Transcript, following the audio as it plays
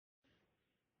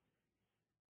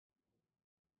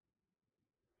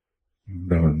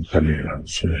بسم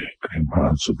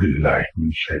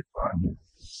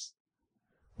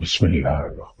اللہ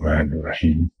الرحمن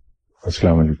الرحیم.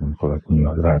 السلام علیکم خواتین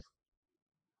و حضرات.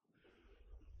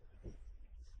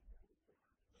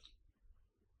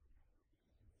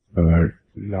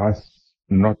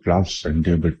 Not last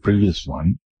Sunday but previous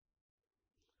one,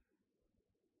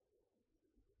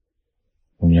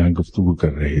 ہم یہاں گفتگو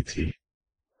کر رہے تھے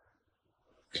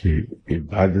کہ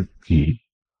عبادت کی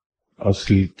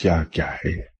اصل کیا کیا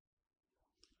ہے.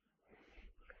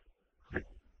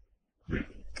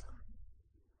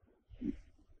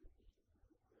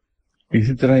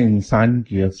 اسی طرح انسان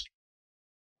کی اصل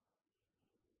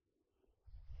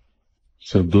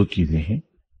صرف دو چیزیں ہیں.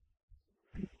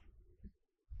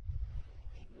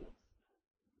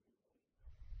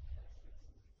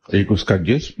 ایک اس کا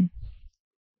جسم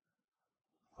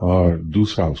اور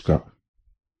دوسرا اس کا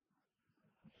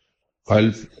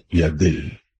قلب یا دل.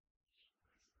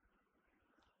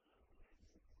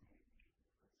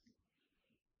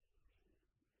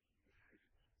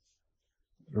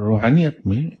 روحانیت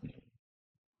میں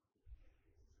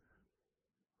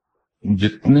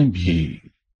جتنے بھی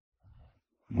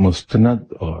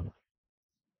مستند اور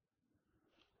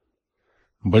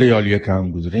بڑے اولیاء کرام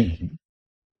گزرے ہیں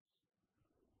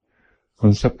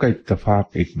ان سب کا اتفاق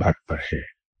ایک بات پر ہے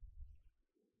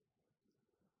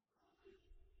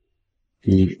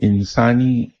کہ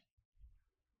انسانی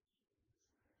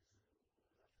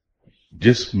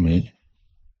جسم میں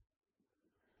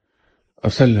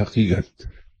اصل حقیقت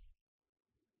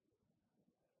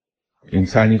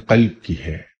انسانی قلب کی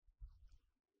ہے.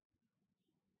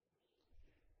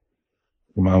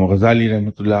 امام غزالی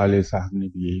رحمۃ اللہ علیہ صاحب نے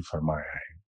بھی یہی فرمایا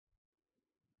ہے.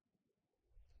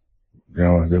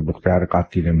 جناب حضرت بختیار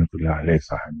کاکی رحمۃ اللہ علیہ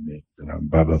صاحب نے، جناب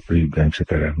بابا فرید گنج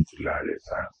شکر رحمۃ اللہ علیہ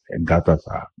صاحب نے، داتا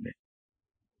صاحب نے،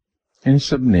 ان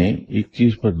سب نے ایک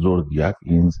چیز پر زور دیا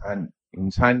کہ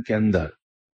انسان کے اندر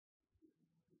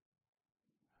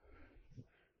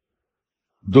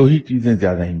دو ہی چیزیں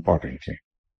زیادہ امپورٹنٹ ہیں،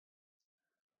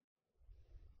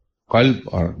 قلب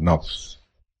اور نفس.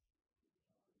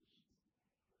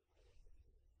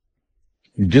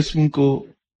 جسم کو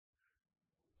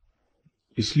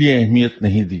اس لیے اہمیت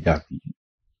نہیں دی جاتی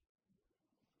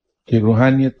کہ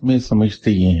روحانیت میں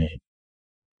سمجھتے یہ ہیں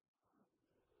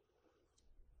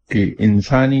کہ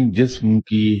انسانی جسم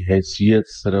کی حیثیت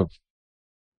صرف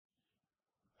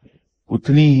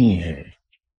اتنی ہی ہے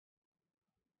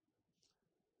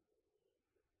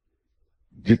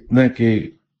جتنا کہ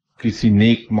کسی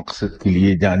نیک مقصد کے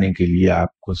لیے جانے کے لیے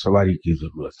آپ کو سواری کی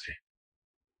ضرورت ہے.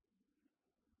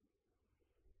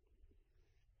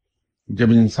 جب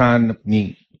انسان اپنی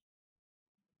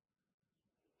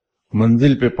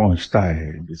منزل پہ پہنچتا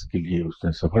ہے جس کے لیے اس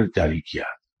نے سفر جاری کیا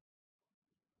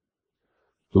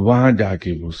تو وہاں جا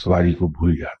کے وہ سواری کو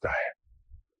بھول جاتا ہے.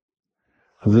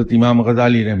 حضرت امام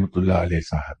غزالی رحمۃ اللہ علیہ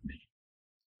صاحب نے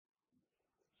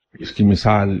اس کی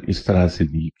مثال اس طرح سے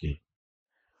دی کہ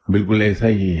بالکل ایسا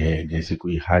ہی ہے جیسے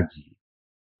کوئی حاجی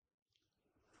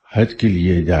حج کے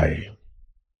لیے جائے،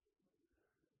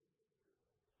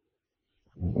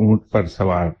 اونٹ پر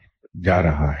سوار جا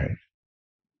رہا ہے،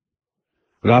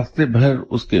 راستے بھر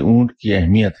اس کے اونٹ کی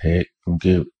اہمیت ہے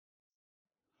کیونکہ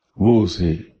وہ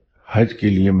اسے حج کے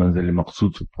لیے منزل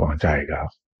مقصود پہنچائے گا،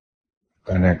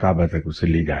 خانہ کعبہ تک اسے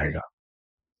لے جائے گا.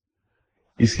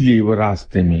 اس لیے وہ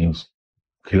راستے میں اس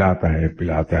کھلاتا ہے،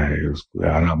 پلاتا ہے، اس کو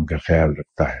آرام کا خیال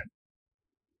رکھتا ہے.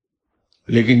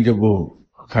 لیکن جب وہ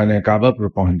خانہ کعبہ پر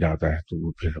پہنچ جاتا ہے تو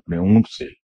وہ پھر اپنے اونٹ سے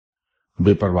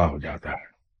بے پرواہ ہو جاتا ہے.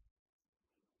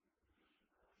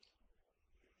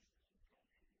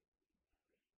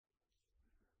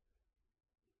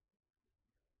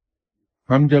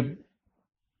 ہم جب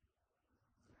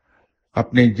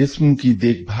اپنے جسم کی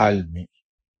دیکھ بھال میں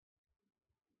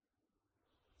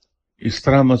اس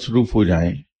طرح مصروف ہو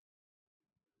جائیں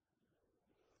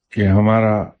کہ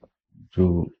ہمارا جو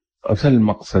اصل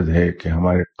مقصد ہے کہ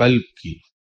ہمارے قلب کی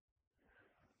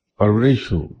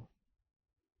پرورش ہو،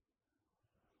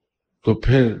 تو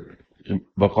پھر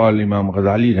بقول امام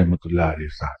غزالی رحمۃ اللہ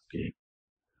علیہ صاحب کے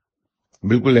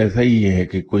بالکل ایسا ہی ہے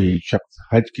کہ کوئی شخص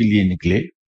حج کے لیے نکلے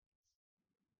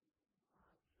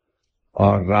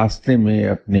اور راستے میں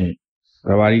اپنے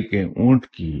سواری کے اونٹ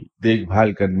کی دیکھ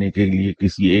بھال کرنے کے لیے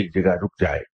کسی ایک جگہ رک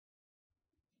جائے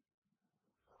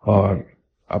اور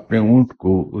اپنے اونٹ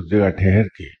کو اس جگہ ٹھہر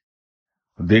کے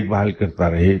دیکھ بھال کرتا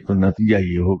رہے تو نتیجہ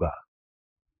یہ ہوگا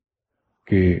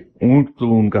کہ اونٹ تو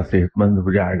ان کا صحت مند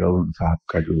ہو جائے گا، ان صاحب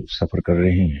کا جو سفر کر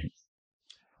رہے ہیں،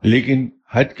 لیکن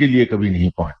حج کے لیے کبھی نہیں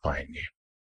پہنچ پائیں گے.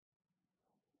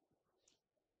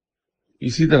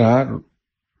 اسی طرح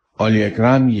اولیاء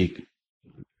اکرام یہ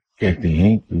کہتے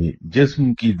ہیں کہ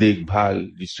جسم کی دیکھ بھال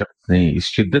جس شخص نے اس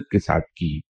شدت کے ساتھ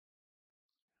کی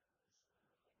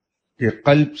کہ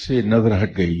قلب سے نظر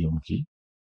ہٹ گئی ان کی،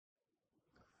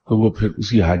 تو وہ پھر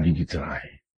اسی حاجی کی طرح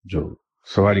ہے جو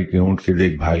سواری کے اونٹ کے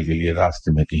دیکھ بھال کے لیے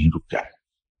راستے میں کہیں رک جائے۔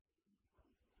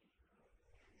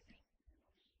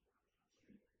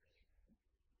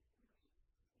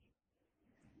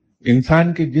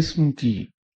 انسان کے جسم کی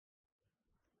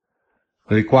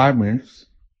ریکوائرمنٹس،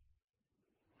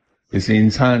 جیسے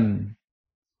انسان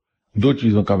دو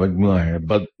چیزوں کا مجموعہ ہے،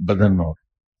 بدن اور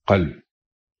قلب،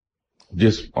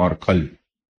 جسم اور قلب،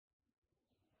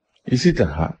 اسی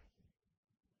طرح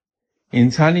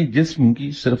انسانی جسم کی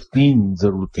صرف 3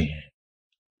 ضرورتیں ہیں: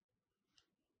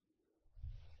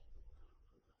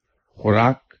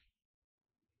 خوراک،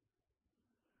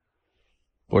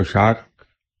 پوشاک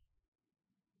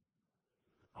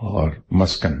اور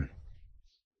مسکن،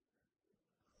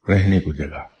 رہنے کو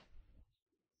جگہ۔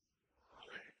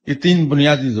 یہ 3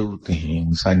 بنیادی ضرورتیں ہیں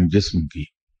انسانی جسم کی۔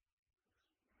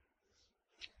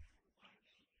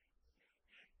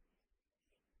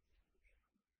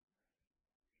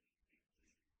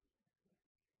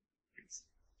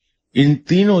 ان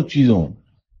تینوں چیزوں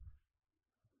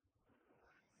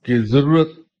کی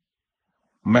ضرورت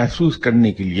محسوس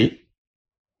کرنے کے لیے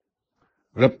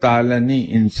رب تعالیٰ نے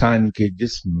انسان کے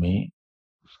جسم میں،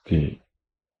 اس کے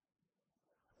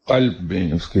قلب میں،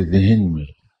 اس کے ذہن میں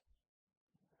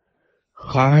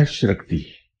خواہش رکھ دی۔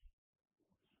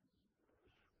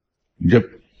 جب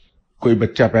کوئی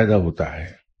بچہ پیدا ہوتا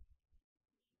ہے،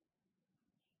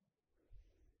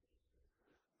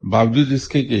 باوجود اس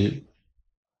کے کہ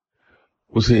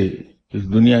اسے اس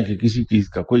دنیا کی کسی چیز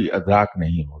کا کوئی ادراک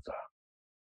نہیں ہوتا،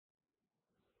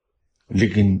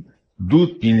 لیکن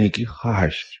دودھ پینے کی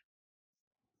خواہش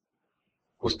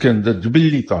اس کے اندر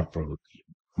جبلی طور پر ہوتی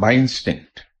ہے، بائی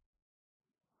انسٹنکٹ،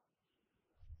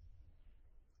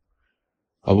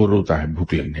 اور وہ روتا ہے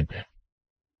بھوک لگنے پہ۔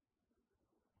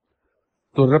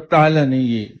 تو رب تعالیٰ نے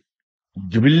یہ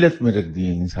جبلت میں رکھ دی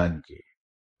انسان کی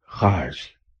خواہش۔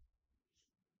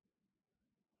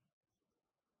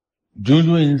 جو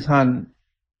انسان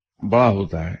بڑا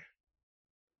ہوتا ہے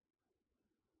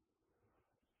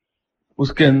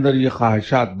اس کے اندر یہ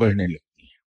خواہشات بڑھنے لگتی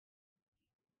ہیں۔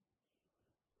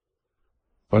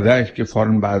 پیدائش کے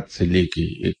فوراً بعد سے لے کے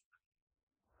ایک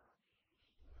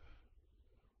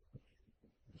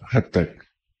حد تک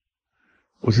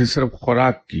اسے صرف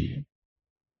خوراک کی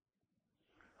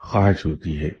خواہش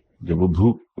ہوتی ہے۔ جب وہ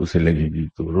بھوک اسے لگے گی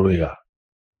تو روئے گا،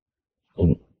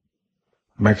 تو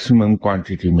میکسیمم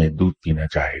کوانٹٹی میں دودھ پینا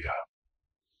چاہے گا۔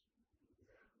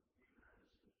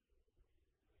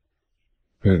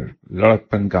 پھر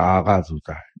لڑکپن کا آغاز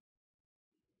ہوتا ہے،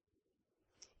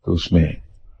 تو اس میں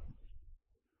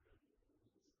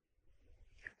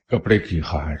کپڑے کی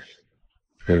خواہش،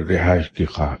 پھر رہائش کی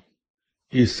خواہش،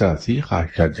 اس طرح سے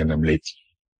خواہشات جنم لیتی۔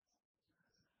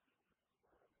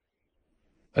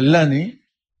 اللہ نے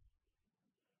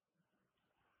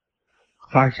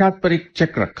خواہشات پر ایک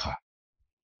چیک رکھا،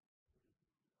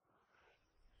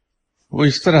 وہ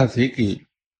اس طرح سے کہ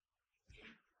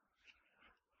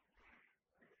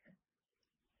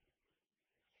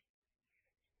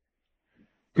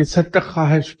حد تک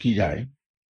خواہش کی جائے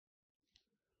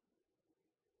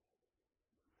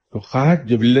تو خواہش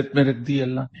جبلت میں رکھ دی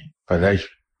اللہ نے،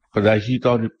 پیدائشی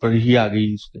طور پر ہی آ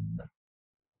گئی اس کے اندر۔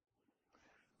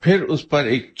 پھر اس پر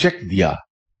ایک چیک دیا،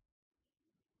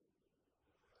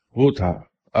 وہ تھا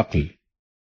عقل،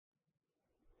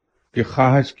 کہ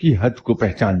خواہش کی حد کو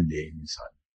پہچان لے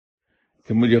انسان،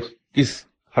 کہ مجھے کس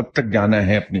حد تک جانا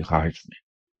ہے اپنی خواہش میں،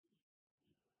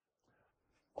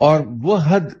 اور وہ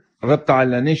حد رب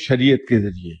تعالیٰ نے شریعت کے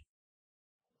ذریعے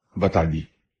بتا دی۔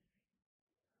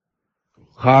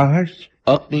 خواہش،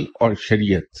 عقل اور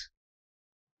شریعت،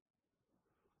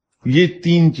 یہ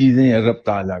 3 چیزیں رب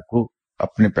تعالیٰ کو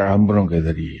اپنے پیغمبروں کے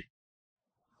ذریعے،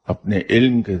 اپنے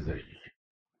علم کے ذریعے،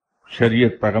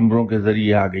 شریعت پیغمبروں کے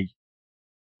ذریعے آ گئی،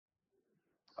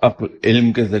 عقل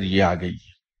علم کے ذریعے آ گئی،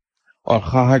 اور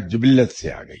خواہش جبلت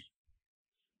سے آ گئی۔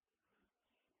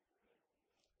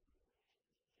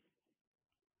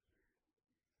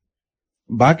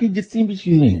 باقی جتنی بھی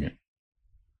چیزیں ہیں،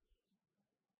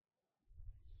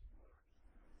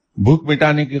 بھوک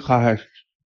مٹانے کی خواہش،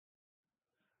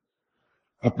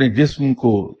 اپنے جسم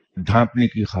کو ڈھانپنے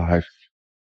کی خواہش،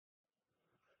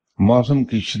 موسم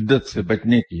کی شدت سے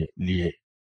بچنے کے لیے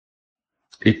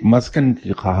ایک مسکن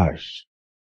کی خواہش،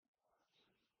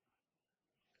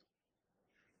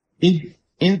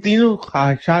 ان تینوں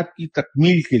خواہشات کی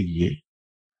تکمیل کے لیے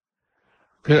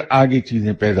پھر آگے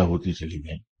چیزیں پیدا ہوتی چلی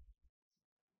گئیں۔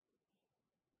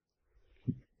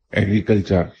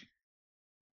 ایگریکلچر،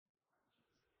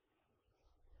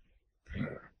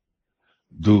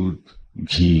 دودھ،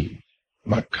 گھی،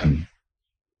 مکھن،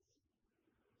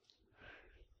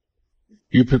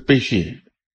 یہ پھر پیشے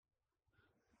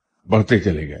بڑھتے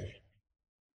چلے گئے.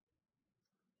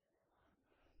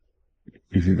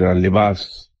 اسی طرح لباس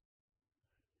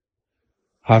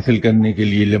حاصل کرنے کے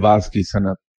لیے لباس کی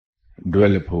صنعت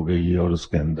ڈیولپ ہو گئی اور اس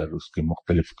کے اندر اس کے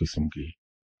مختلف قسم کی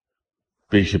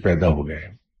پیشے پیدا ہو گئے.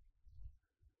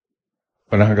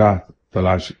 پناہ گاہ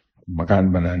تلاش،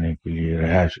 مکان بنانے کے لیے،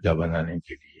 رہائش گاہ بنانے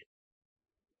کے لیے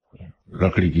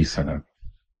لکڑی کی صنعت،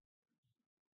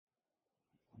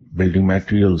 بلڈنگ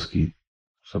میٹیریلز کی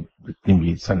سب جتنی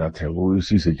بھی صنعت ہے وہ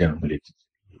اسی سے جنم لیتی تھی.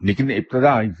 لیکن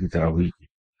ابتدا اسی طرح ہوئی کہ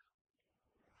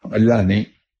اللہ نے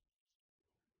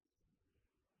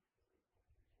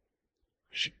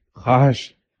خواہش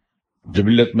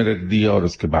جبلت میں رکھ دی اور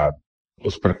اس کے بعد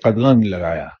اس پر قدغن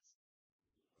لگایا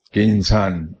کہ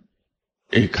انسان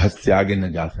ایک حد سے آگے نہ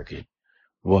جا سکے.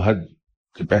 وہ حد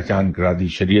کی پہچان کرا دی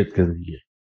شریعت کے ذریعے،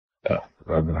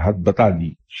 حد بتا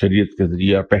دی شریعت کے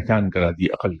ذریعے اور پہچان کرا دی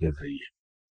عقل کے ذریعے.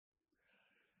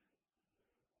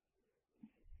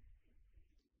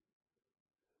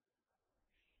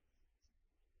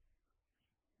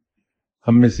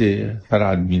 ہم میں سے ہر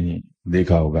آدمی نے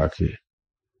دیکھا ہوگا کہ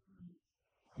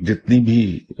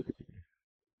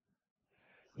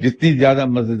جتنی زیادہ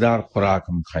مزیدار خوراک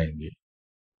ہم کھائیں گے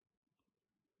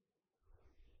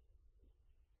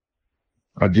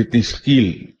اور جتنی ثقیل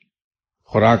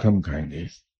خوراک ہم کھائیں گے،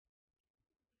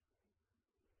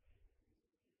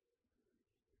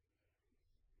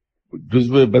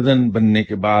 جزو بدن بننے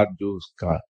کے بعد جو اس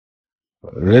کا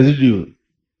ریزیڈیو،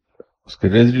 اس کے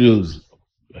ریزیڈیوز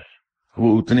وہ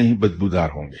اتنے ہی بدبودار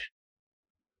ہوں گے.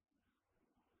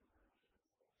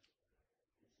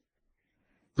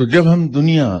 تو جب ہم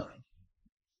دنیا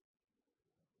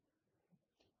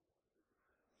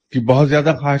کی بہت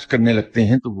زیادہ خواہش کرنے لگتے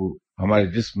ہیں تو وہ ہمارے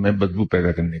جسم میں بدبو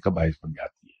پیدا کرنے کا باعث بن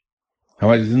جاتی ہے،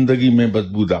 ہماری زندگی میں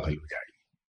بدبو داخل ہو جائے گی.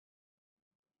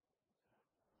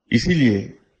 اسی لیے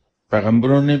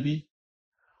پیغمبروں نے بھی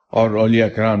اور اولیاء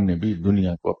کرام نے بھی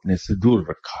دنیا کو اپنے سے دور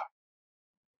رکھا.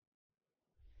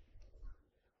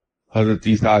 حضرت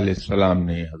عیسیٰ علیہ السلام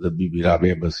نے، حضرت بی بی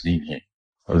رابعہ بصری نے،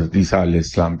 حضرت عیسیٰ علیہ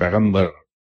السلام پیغمبر،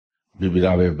 بی بی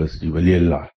رابعہ بصری ولی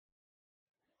اللہ،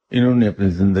 انہوں نے اپنی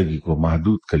زندگی کو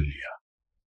محدود کر لیا.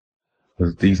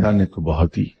 حضرت عیسیٰ نے تو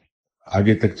بہت ہی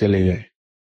آگے تک چلے گئے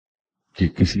کہ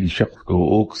کسی شخص کو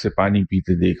اوک سے پانی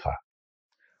پیتے دیکھا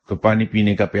تو پانی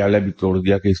پینے کا پیالہ بھی توڑ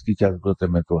دیا کہ اس کی کیا ضرورت ہے،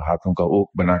 میں تو ہاتھوں کا اوک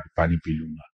بنا کے پانی پی لوں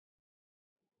گا.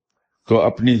 تو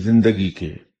اپنی زندگی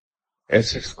کے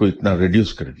ایسٹس کو اتنا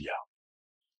ریڈیوس کر دیا.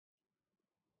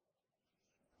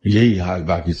 یہی حال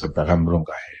باقی سب پیغمبروں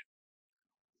کا ہے.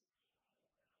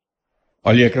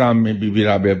 اولیاء کرام میں بی بی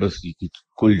رابعہ بصری کی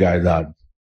کل جائیداد،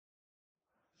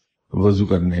 وضو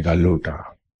کرنے کا لوٹا،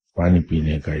 پانی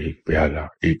پینے کا ایک پیالہ،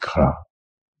 ایک کھڑا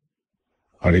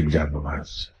اور ایک جانواز.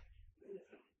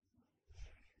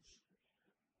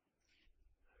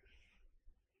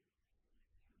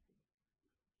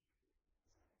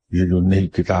 یہ جو نئی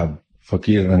کتاب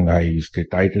فقیر رنگائی، اس کے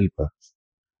ٹائٹل پر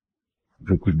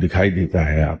جو کچھ دکھائی دیتا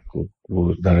ہے آپ کو،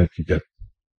 وہ در حقیقت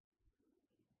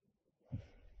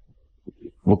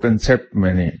وہ کنسپٹ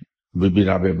میں نے بی بی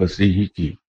رابعہ بصری ہی کی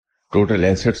ٹوٹل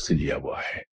ایسٹ سے لیا ہوا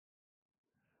ہے.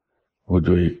 وہ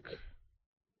جو ایک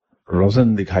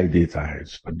روزن دکھائی دیتا ہے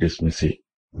اس پر جس میں سے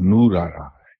نور آ رہا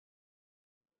ہے،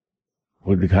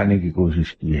 وہ دکھانے کی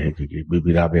کوشش کی ہے کہ بی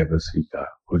بی رابعہ بصری کا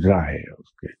حجرہ ہے،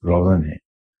 اس کے روزن ہے.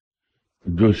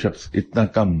 جو شخص اتنا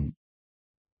کم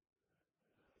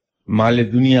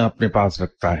مال دنیا اپنے پاس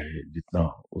رکھتا ہے جتنا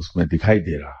اس میں دکھائی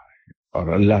دے رہا ہے اور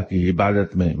اللہ کی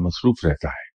عبادت میں مصروف رہتا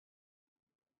ہے،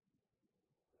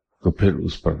 تو پھر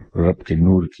اس پر رب کے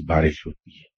نور کی بارش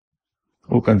ہوتی ہے.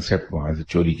 وہ کنسپٹ وہاں سے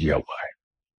چوری کیا ہوا ہے.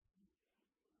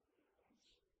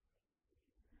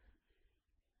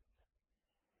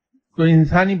 تو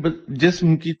انسانی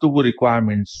جسم کی تو وہ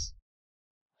ریکوائرمنٹس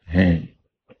ہیں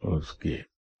اس کے.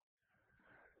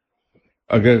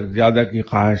 اگر زیادہ کی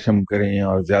خواہش ہم کریں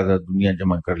اور زیادہ دنیا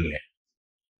جمع کر لیں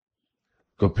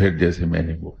تو پھر جیسے میں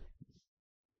نے وہ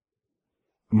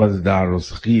مزیدار و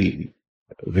ثقیل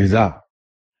غذا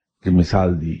کی مثال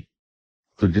دی،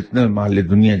 تو جتنا مال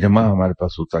دنیا جمع ہمارے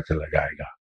پاس ہوتا چلا جائے گا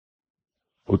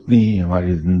اتنی ہی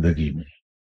ہماری زندگی میں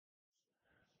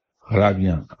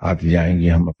خرابیاں آتی جائیں گی،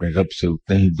 ہم اپنے رب سے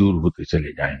اتنے ہی دور ہوتے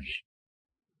چلے جائیں گے.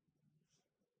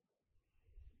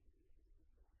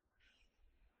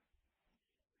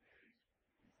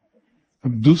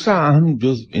 اب دوسرا اہم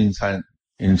جزء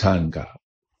انسان کا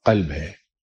قلب ہے.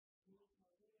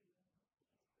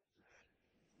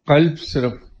 قلب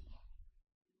صرف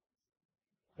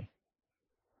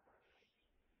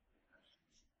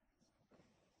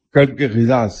قلب کی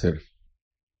غذا صرف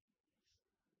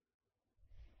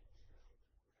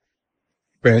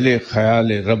پہلے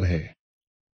خیال رب ہے،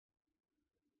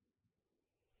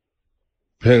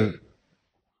 پھر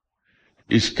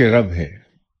عشق رب ہے،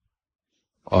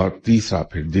 اور تیسرا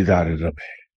پھر دیدار رب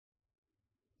ہے۔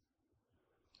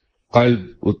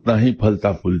 قلب اتنا ہی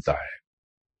پھلتا پھولتا ہے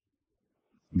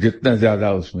جتنا زیادہ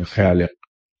اس میں خیال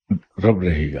رب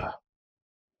رہے گا،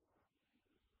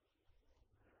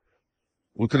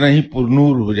 اتنا ہی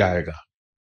پرنور ہو جائے گا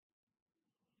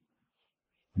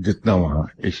جتنا وہاں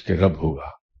عشق رب ہوگا،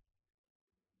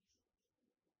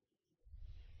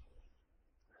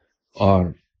 اور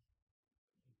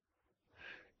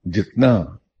جتنا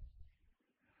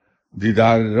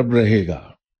دیدار رب رہے گا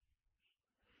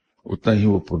اتنا ہی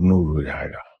وہ پرنور ہو جائے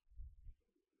گا۔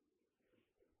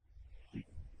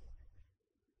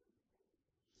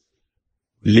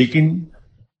 لیکن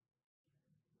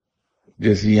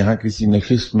جیسے یہاں کسی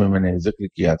نشست میں نے ذکر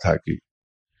کیا تھا کہ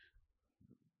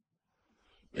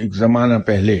ایک زمانہ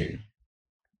پہلے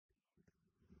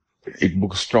ایک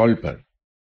بک سٹال پر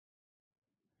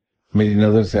میری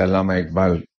نظر سے علامہ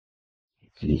اقبال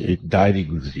کی ایک ڈائری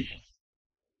گزری۔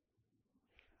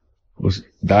 اس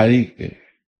ڈائری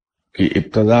کی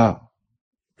ابتدا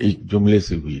ایک جملے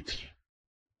سے ہوئی تھی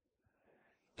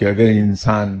کہ اگر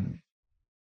انسان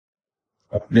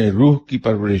اپنے روح کی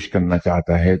پرورش کرنا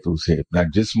چاہتا ہے تو اسے اپنا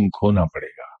جسم کھونا پڑے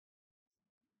گا،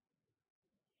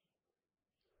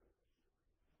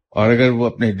 اور اگر وہ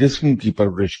اپنے جسم کی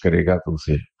پرورش کرے گا تو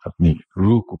اسے اپنی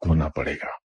روح کو کھونا پڑے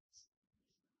گا۔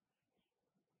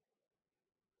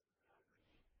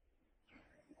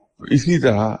 اسی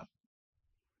طرح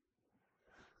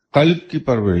قلب کی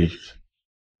پرورش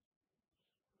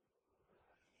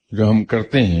جو ہم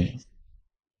کرتے ہیں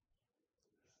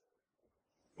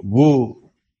وہ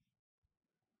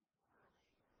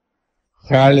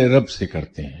خیال رب سے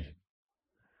کرتے ہیں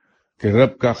کہ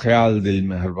رب کا خیال دل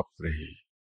میں ہر وقت رہے،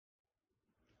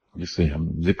 جسے ہم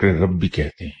ذکر رب بھی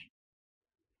کہتے ہیں۔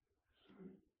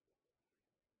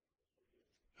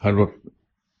 ہر وقت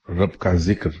رب کا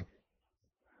ذکر،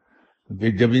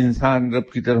 کہ جب انسان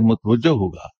رب کی طرف متوجہ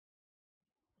ہوگا،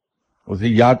 اسے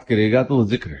یاد کرے گا تو وہ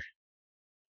ذکر ہے،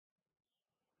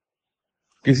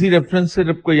 کسی ریفرنس سے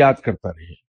رب کو یاد کرتا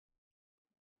رہے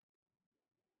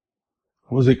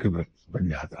وہ ذکر بن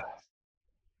جاتا ہے۔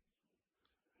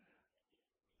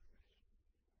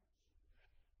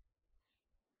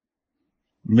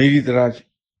 میری طرح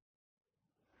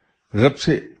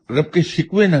رب کے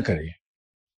شکوے نہ کرے،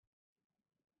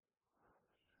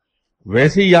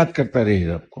 ویسے ہی یاد کرتا رہے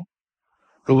رب کو،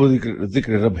 تو وہ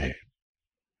ذکر رب ہے۔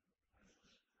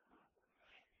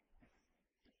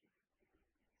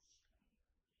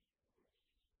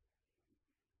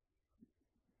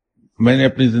 میں نے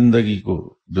اپنی زندگی کو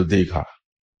جو دیکھا،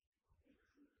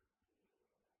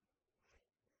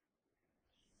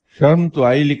 شرم تو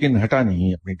آئی لیکن ہٹا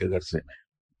نہیں اپنی ڈگر سے میں،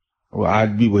 وہ آج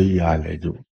بھی وہی حال ہے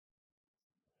جو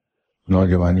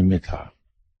نوجوانی میں تھا،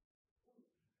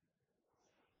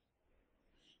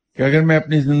 کہ اگر میں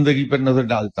اپنی زندگی پر نظر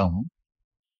ڈالتا ہوں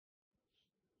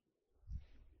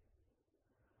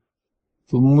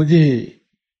تو مجھے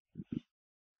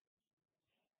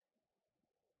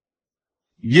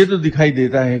یہ تو دکھائی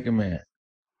دیتا ہے کہ میں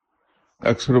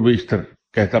اکثر و بیشتر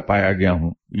کہتا پایا گیا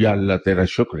ہوں یا اللہ تیرا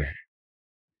شکر ہے،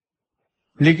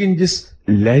 لیکن جس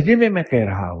لہجے میں میں کہہ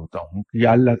رہا ہوتا ہوں کہ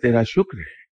یا اللہ تیرا شکر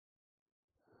ہے،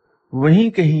 وہیں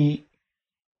کہیں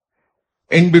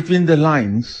ان بٹوین دا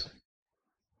لائنز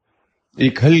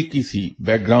ایک ہلکی سی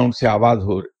بیک گراؤنڈ سے آواز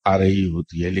آ رہی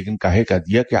ہوتی ہے، لیکن کہے کا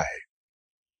دیا کیا ہے۔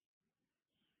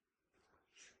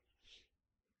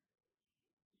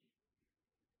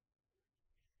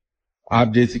 آپ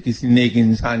جیسے کسی نیک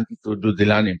انسان کی توجہ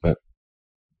دلانے پر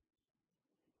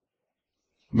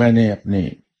میں نے اپنے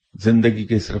زندگی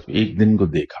کے صرف ایک دن کو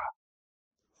دیکھا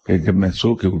کہ جب میں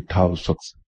سو کے اٹھا اس وقت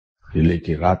سے لے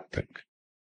کے رات تک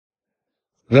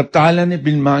رب تعالیٰ نے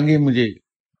بن مانگے مجھے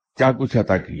کیا کچھ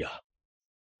عطا کیا،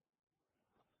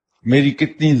 میری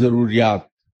کتنی ضروریات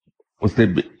اس نے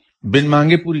بن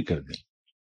مانگے پوری کر دی۔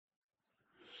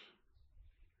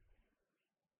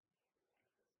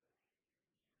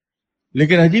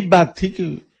 لیکن عجیب بات تھی کہ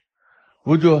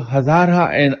وہ جو ہزارہ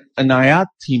عنایات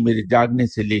تھی میرے جاگنے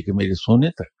سے لے کے میرے سونے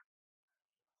تک،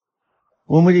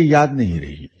 وہ مجھے یاد نہیں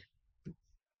رہی۔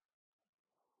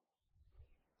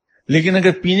 لیکن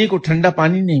اگر پینے کو ٹھنڈا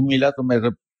پانی نہیں ملا تو میں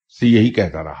رب سے یہی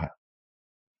کہتا رہا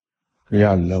کہ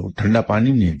یا اللہ وہ ٹھنڈا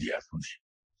پانی نہیں دیا تو نے۔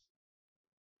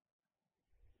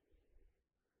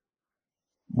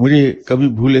 مجھے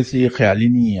کبھی بھولے سے یہ خیال ہی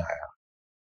نہیں آیا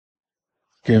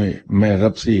کہ میں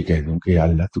رب سے یہ کہہ دوں کہ یا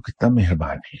اللہ تو کتنا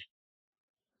مہربان ہے،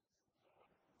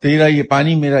 تیرا یہ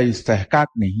پانی میرا استحقاق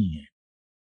نہیں ہے،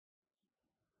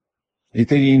 یہ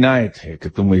تیری عنایت ہے کہ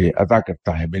تم مجھے عطا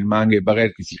کرتا ہے بن مانگے بغیر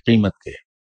کسی قیمت کے.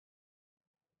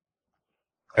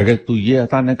 اگر تو یہ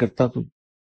عطا نہ کرتا تو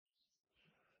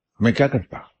میں کیا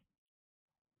کرتا؟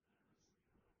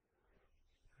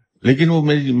 لیکن وہ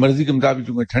میری مرضی کے مطابق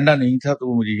چونکہ ٹھنڈا نہیں تھا تو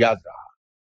وہ مجھے یاد رہا،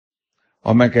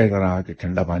 اور میں کہتا رہا کہ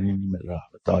ٹھنڈا پانی نہیں مل رہا،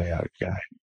 بتاؤ یار کیا ہے.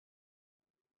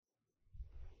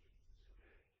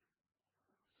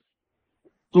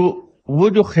 تو وہ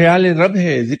جو خیال رب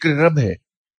ہے، ذکر رب ہے،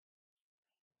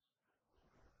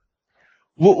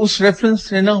 وہ اس ریفرنس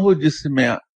سے نہ ہو جس سے میں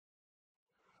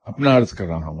اپنا عرض کر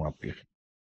رہا ہوں آپ کے.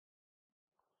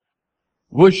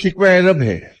 وہ شکوہ رب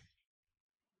ہے،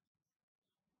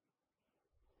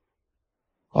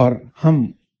 اور ہم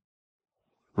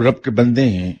رب کے بندے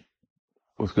ہیں،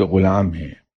 اس کے غلام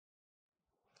ہیں.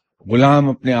 غلام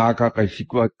اپنے آقا کا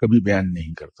شکوہ کبھی بیان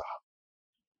نہیں کرتا.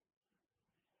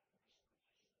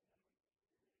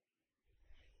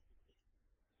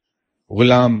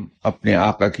 غلام اپنے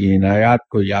آقا کی عنایات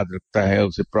کو یاد رکھتا ہے،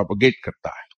 اسے پروپیگیٹ کرتا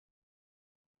ہے.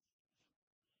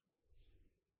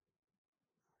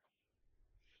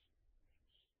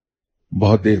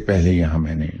 بہت دیر پہلے یہاں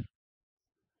میں نے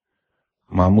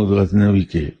محمود غزنوی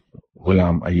کے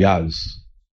غلام ایاز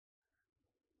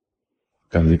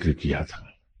کا ذکر کیا تھا.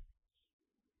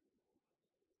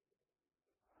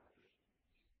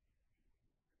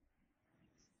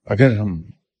 اگر ہم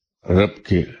رب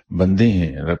کے بندے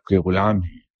ہیں، رب کے غلام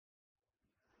ہیں،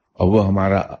 اور وہ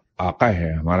ہمارا آقا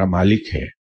ہے، ہمارا مالک ہے،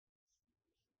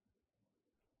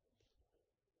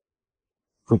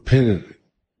 تو پھر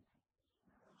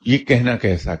یہ کہنا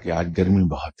کیسا کہ آج گرمی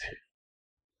بہت ہے.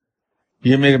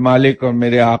 یہ میرے مالک اور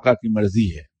میرے آقا کی مرضی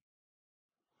ہے،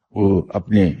 وہ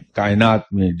اپنے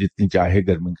کائنات میں جتنی چاہے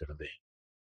گرمی کر دے،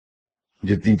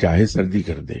 جتنی چاہے سردی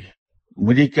کر دے.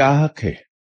 مجھے کیا حق ہے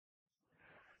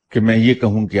کہ میں یہ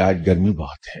کہوں کہ آج گرمی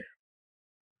بہت ہے؟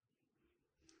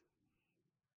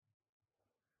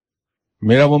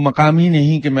 میرا وہ مقام ہی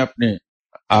نہیں کہ میں اپنے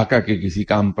آقا کے کسی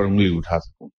کام پر انگلی اٹھا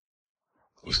سکوں،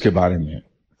 اس کے بارے میں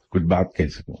کچھ بات کہہ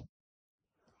سکوں.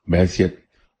 بحیثیت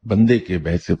بندے کے،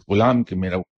 بحیثیت غلام کے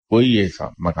میرا کوئی ایسا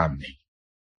مقام نہیں.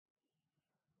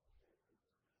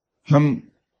 ہم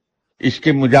عشق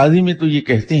مجازی میں تو یہ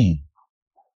کہتے ہیں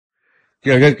کہ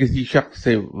اگر کسی شخص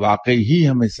سے واقعی ہی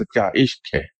ہمیں سچا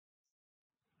عشق ہے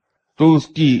تو اس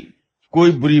کی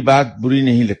کوئی بری بات بری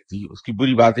نہیں لگتی، اس کی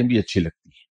بری باتیں بھی اچھی لگتی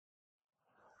ہیں.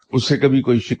 اس سے کبھی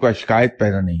کوئی شکوہ شکایت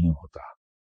پیدا نہیں ہوتا.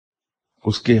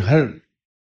 اس کے ہر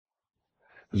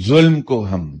ظلم کو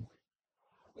ہم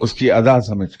اس کی ادا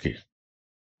سمجھ کے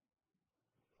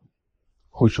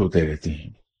خوش ہوتے رہتے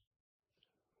ہیں.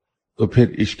 تو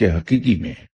پھر عشق حقیقی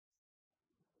میں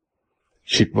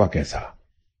شکوہ کیسا؟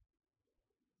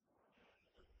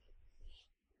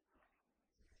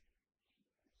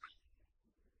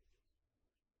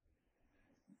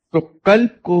 تو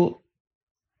قلب کو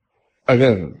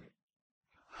اگر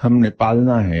ہم نے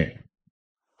پالنا ہے،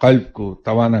 قلب کو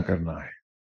توانا کرنا ہے،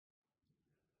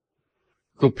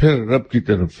 تو پھر رب کی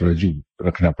طرف رجوع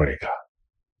رکھنا پڑے گا.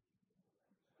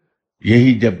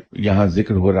 یہی جب یہاں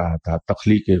ذکر ہو رہا تھا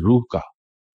تخلیق روح کا،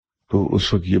 تو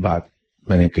اس وقت یہ بات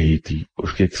میں نے کہی تھی،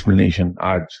 اس کی ایکسپلینیشن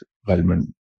آج غالباً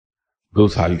 2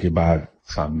 سال کے بعد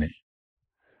سامنے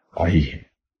آئی ہے.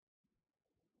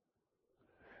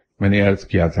 میں نے عرض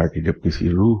کیا تھا کہ جب کسی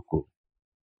روح کو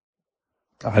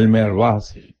عالم ارواح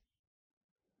سے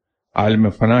عالم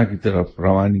فنا کی طرف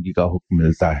روانگی کا حکم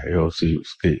ملتا ہے اور اسے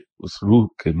اس روح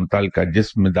کے متعلقہ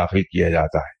جسم میں داخل کیا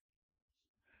جاتا ہے،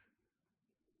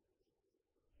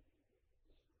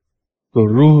 تو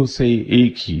روح سے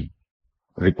ایک ہی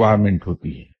ریکوائرمنٹ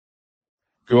ہوتی ہے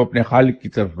کہ وہ اپنے خالق کی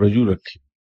طرف رجوع رکھے.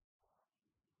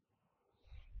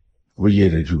 وہ یہ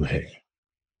رجوع ہے.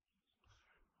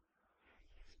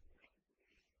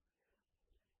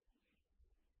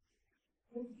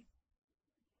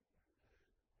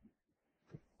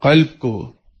 قلب کو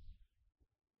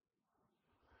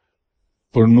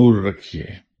پر نور رکھیے.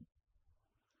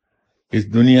 اس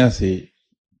دنیا سے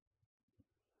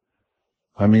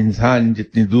ہم انسان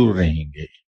جتنی دور رہیں گے،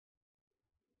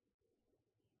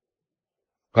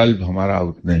 قلب ہمارا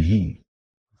اتنا ہی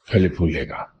پھلے پھولے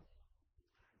گا،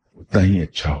 اتنا ہی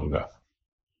اچھا ہوگا.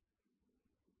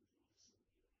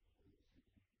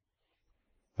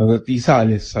 حضرت عیسیٰ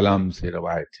علیہ السلام سے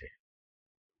روایت ہے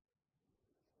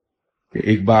کہ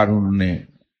ایک بار انہوں نے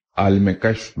عالم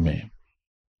کشف میں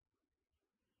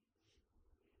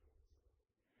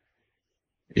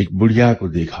ایک بڑھیا کو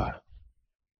دیکھا،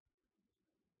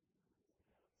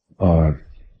 اور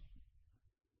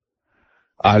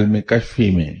عالم کشفی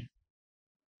میں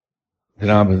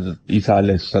جناب حضرت عیسیٰ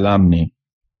علیہ السلام نے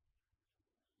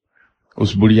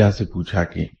اس بڑھیا سے پوچھا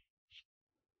کہ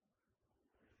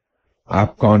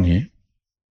آپ کون ہیں؟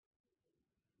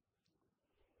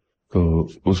 تو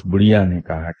اس بڑھیا نے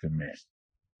کہا کہ میں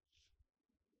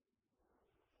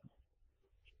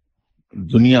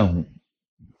دنیا ہوں،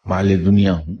 مال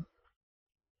دنیا ہوں۔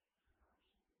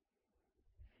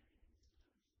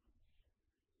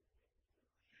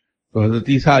 تو حضرت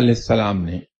عیسیٰ علیہ السلام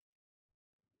نے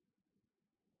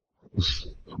اس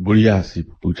بڑھیا سے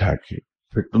پوچھا کہ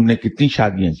پھر تم نے کتنی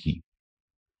شادیاں کی؟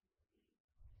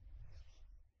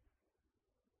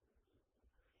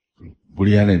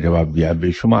 بڑھیا نے جواب دیا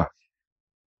بے شمار۔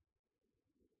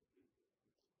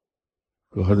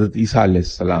 تو حضرت عیسیٰ علیہ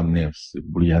السلام نے اس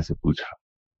بڑھیا سے پوچھا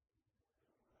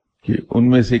کہ ان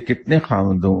میں سے کتنے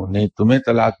خاوندوں نے تمہیں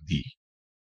طلاق دی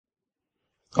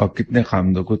اور کتنے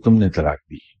خاوندوں کو تم نے طلاق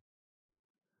دی؟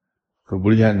 تو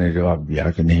بڑھیا نے جواب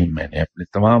دیا کہ نہیں، میں نے اپنے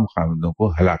تمام خاوندوں کو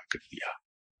ہلاک کر دیا۔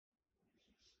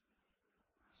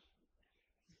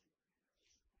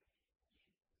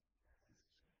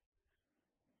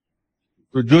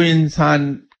 تو جو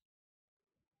انسان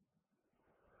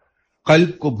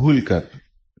قلب کو بھول کر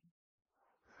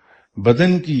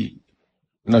بدن کی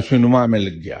نشو و نما میں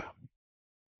لگ گیا،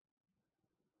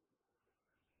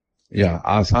 یا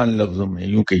آسان لفظوں میں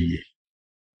یوں کہیے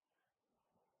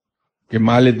کہ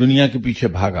مال دنیا کے پیچھے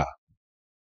بھاگا،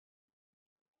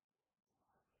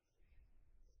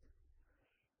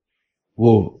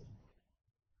 وہ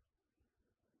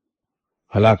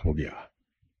ہلاک ہو گیا،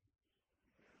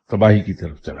 تباہی کی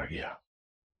طرف چلا گیا۔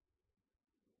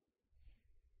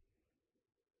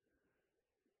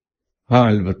 ہاں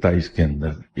البتہ اس کے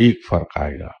اندر ایک فرق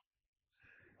آئے گا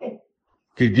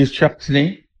کہ جس شخص نے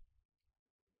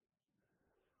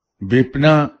بے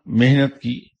پناہ محنت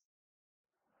کی،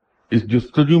 اس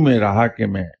جستجو میں رہا کہ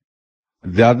میں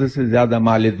زیادہ سے زیادہ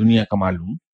مال دنیا کما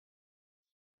لوں،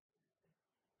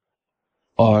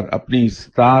 اور اپنی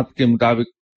استطاعت کے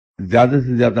مطابق زیادہ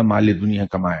سے زیادہ مال دنیا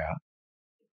کمایا،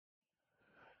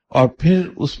 اور پھر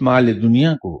اس مال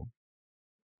دنیا کو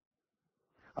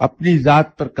اپنی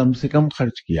ذات پر کم سے کم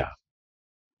خرچ کیا،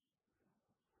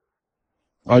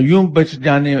 اور یوں بچ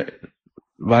جانے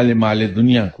والے مال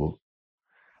دنیا کو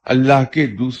اللہ کے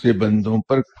دوسرے بندوں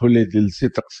پر کھلے دل سے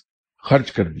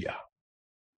خرچ کر دیا،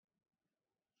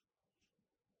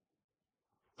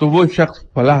 تو وہ شخص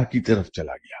فلاح کی طرف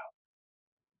چلا گیا۔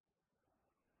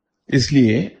 اس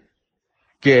لیے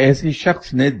کہ ایسے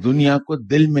شخص نے دنیا کو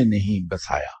دل میں نہیں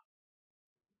بسایا،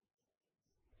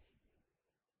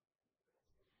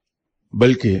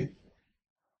 بلکہ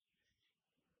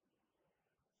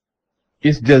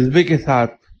اس جذبے کے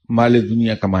ساتھ مال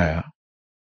دنیا کمایا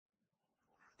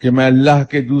کہ میں اللہ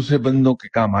کے دوسرے بندوں کے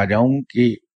کام آ جاؤں،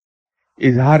 کہ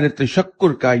اظہار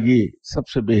تشکر کا یہ سب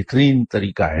سے بہترین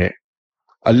طریقہ ہے،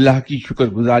 اللہ کی شکر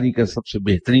گزاری کا سب سے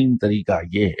بہترین طریقہ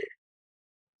یہ ہے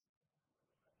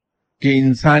کہ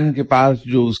انسان کے پاس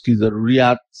جو اس کی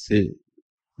ضروریات سے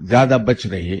زیادہ بچ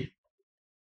رہے،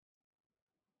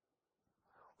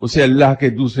 اسے اللہ کے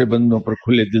دوسرے بندوں پر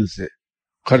کھلے دل سے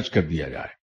خرچ کر دیا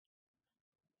جائے۔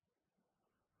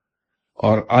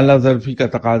 اور اعلی ظرفی کا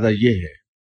تقاضا یہ ہے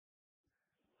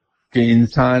کہ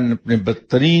انسان اپنے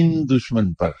بدترین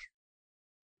دشمن پر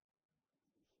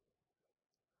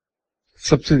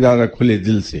سب سے زیادہ کھلے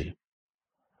دل سے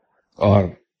اور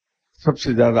سب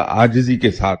سے زیادہ عاجزی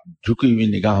کے ساتھ، جھکی ہوئی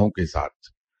نگاہوں کے ساتھ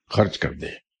خرچ کر دے،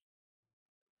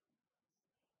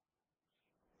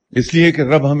 اس لیے کہ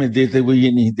رب ہمیں دیتے ہوئے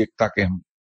یہ نہیں دیکھتا کہ ہم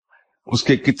اس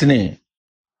کے کتنے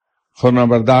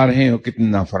فرمانبردار ہیں اور کتنے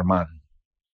نافرمان ہیں،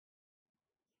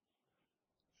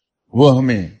 وہ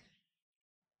ہمیں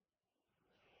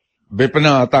بے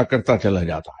پناہ عطا کرتا چلا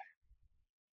جاتا ہے۔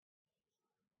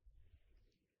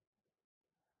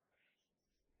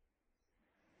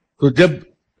 تو جب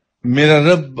میرا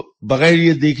رب بغیر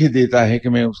یہ دیکھے دیتا ہے کہ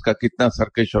میں اس کا کتنا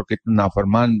سرکش اور کتنا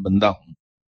نافرمان بندہ ہوں،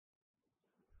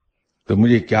 تو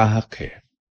مجھے کیا حق ہے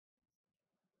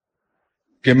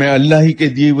کہ میں اللہ ہی کے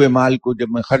دیے ہوئے مال کو جب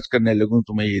میں خرچ کرنے لگوں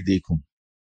تو میں یہ دیکھوں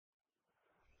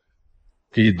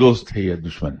کہ یہ دوست ہے یا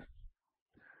دشمن۔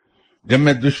 جب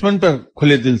میں دشمن پر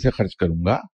کھلے دل سے خرچ کروں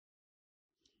گا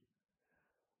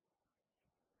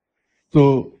تو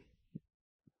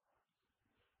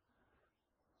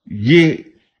یہ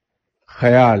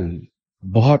خیال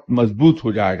بہت مضبوط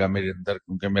ہو جائے گا میرے اندر،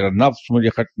 کیونکہ میرا نفس مجھے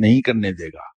خرچ نہیں کرنے دے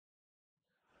گا۔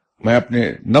 میں اپنے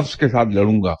نفس کے ساتھ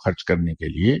لڑوں گا خرچ کرنے کے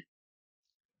لیے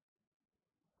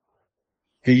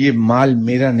کہ یہ مال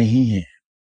میرا نہیں ہے،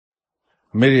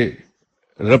 میرے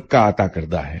رب کا عطا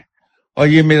کردہ ہے، اور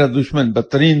یہ میرا دشمن،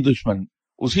 بدترین دشمن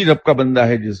اسی رب کا بندہ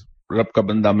ہے جس رب کا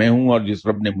بندہ میں ہوں اور جس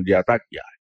رب نے مجھے عطا کیا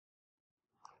ہے۔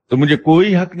 تو مجھے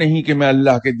کوئی حق نہیں کہ میں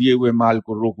اللہ کے دیے ہوئے مال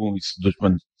کو روکوں اس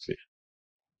دشمن سے.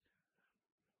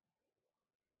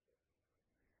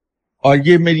 اور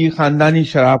یہ میری خاندانی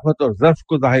شرافت اور ضعف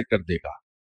کو ظاہر کر دے گا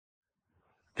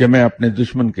کہ میں اپنے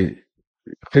دشمن کی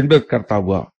خدمت کرتا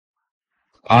ہوا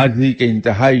عاجزی کے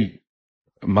انتہائی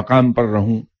مقام پر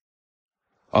رہوں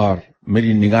اور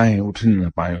میری نگاہیں اٹھ نہ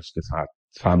پائیں اس کے ساتھ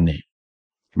سامنے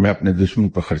میں اپنے دشمن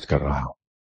پر خرچ کر رہا ہوں.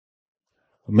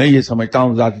 میں یہ سمجھتا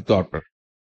ہوں ذاتی طور پر،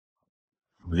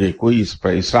 مجھے کوئی اس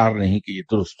پر اصرار نہیں کہ یہ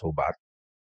درست ہو بات،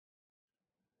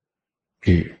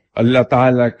 کہ اللہ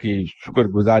تعالیٰ کی شکر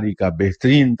گزاری کا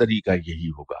بہترین طریقہ یہی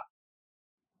ہوگا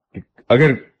کہ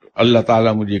اگر اللہ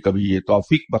تعالیٰ مجھے کبھی یہ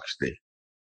توفیق بخش دے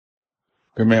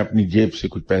کہ میں اپنی جیب سے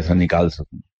کچھ پیسہ نکال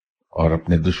سکوں اور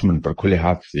اپنے دشمن پر کھلے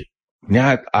ہاتھ سے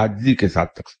نہایت عاجزی کے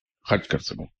ساتھ تک خرچ کر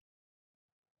سکوں،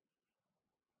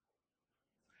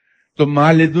 تو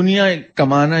مال دنیا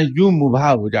کمانا یوں مباح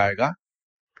ہو جائے گا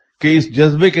کہ اس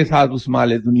جذبے کے ساتھ اس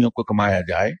مال دنیا کو کمایا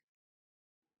جائے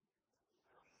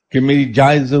کہ میری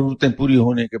جائز ضرورتیں پوری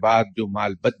ہونے کے بعد جو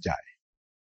مال بچ جائے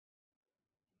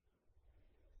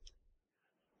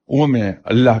وہ میں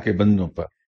اللہ کے بندوں پر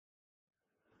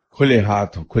کھلے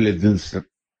ہاتھ اور کھلے دل سے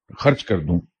خرچ کر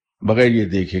دوں، بغیر یہ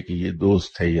دیکھے کہ یہ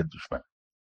دوست ہے یا دشمن.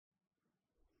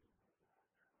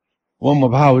 وہ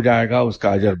مباح ہو جائے گا، اس کا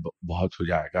اجر بہت ہو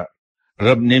جائے گا،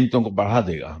 رب نعمتوں کو بڑھا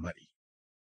دے گا ہماری.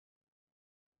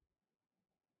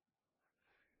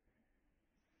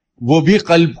 وہ بھی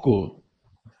قلب کو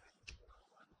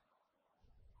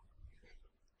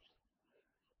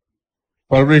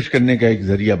پرورش کرنے کا ایک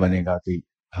ذریعہ بنے گا کہ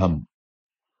ہم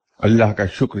اللہ کا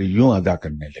شکر یوں ادا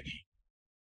کرنے لگیں.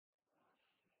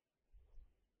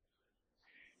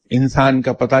 انسان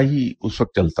کا پتہ ہی اس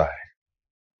وقت چلتا ہے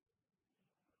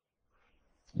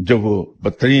جب وہ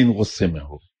بدترین غصے میں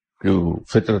ہو کہ وہ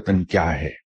فطرتاً کیا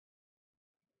ہے.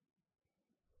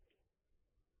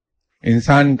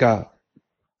 انسان کا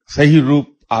صحیح روپ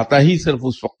آتا ہی صرف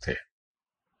اس وقت ہے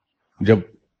جب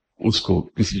اس کو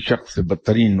کسی شخص سے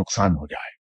بدترین نقصان ہو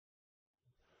جائے،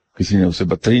 کسی نے اسے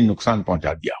بدترین نقصان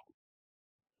پہنچا دیا ہو،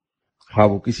 ہاں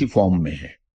وہ کسی فارم میں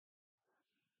ہے.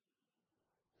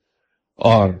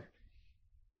 اور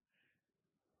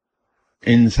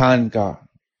انسان کا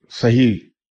صحیح،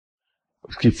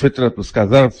 اس کی فطرت، اس کا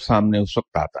ظرف سامنے اس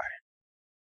وقت آتا ہے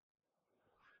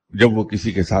جب وہ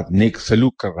کسی کے ساتھ نیک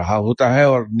سلوک کر رہا ہوتا ہے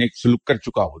اور نیک سلوک کر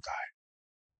چکا ہوتا ہے.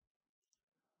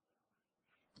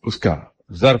 اس کا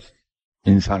ظرف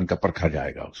انسان کا پرکھا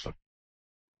جائے گا اس وقت.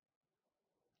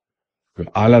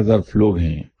 اعلیٰ ظرف لوگ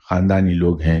ہیں، خاندانی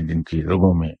لوگ ہیں جن کی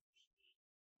رگوں میں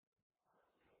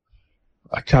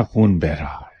اچھا خون بہ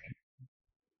رہا ہے،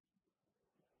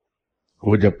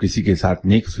 وہ جب کسی کے ساتھ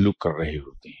نیک سلوک کر رہے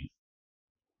ہوتے ہیں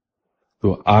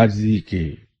تو عاجزی کے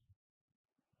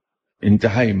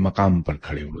انتہائی مقام پر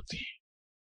کھڑے ہوتے ہیں.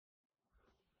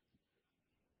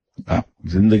 آپ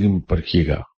زندگی میں پرکھیے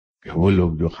گا کہ وہ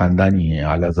لوگ جو خاندانی ہیں،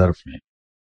 اعلیٰ ظرف ہیں،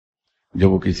 جب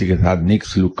وہ کسی کے ساتھ نیک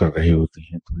سلوک کر رہے ہوتے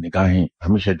ہیں تو نگاہیں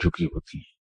ہمیشہ جھکی ہوتی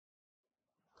ہیں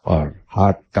اور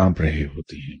ہاتھ کانپ رہے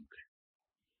ہوتے ہیں.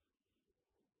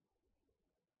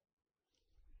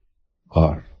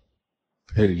 اور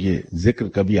پھر یہ ذکر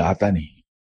کبھی آتا نہیں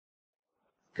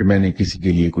کہ میں نے کسی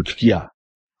کے لیے کچھ کیا،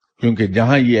 کیونکہ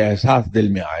جہاں یہ احساس دل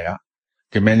میں آیا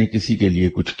کہ میں نے کسی کے لیے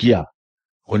کچھ کیا،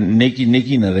 وہ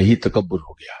نیکی نہ رہی، تکبر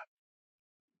ہو گیا.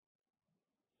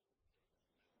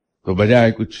 تو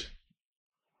بجائے کچھ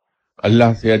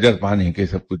اللہ سے اجر پانے کے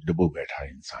سب کچھ ڈبو بیٹھا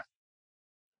انسان.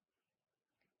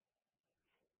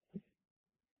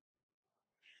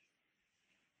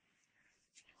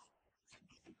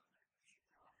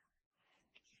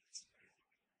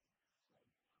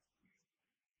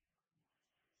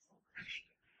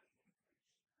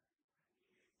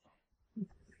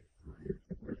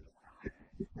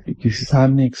 کسی صاحب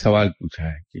نے ایک سوال پوچھا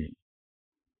ہے کہ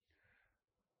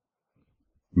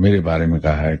میرے بارے میں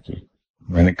کہا ہے کہ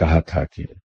میں نے کہا تھا کہ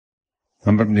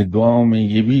ہم اپنی دعاؤں میں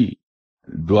یہ بھی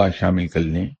دعا شامل کر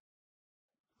لیں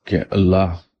کہ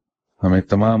اللہ ہمیں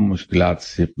تمام مشکلات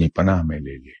سے اپنی پناہ میں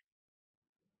لے لے.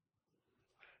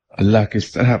 اللہ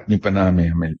کس طرح اپنی پناہ میں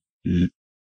ہمیں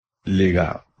لے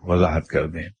گا، وضاحت کر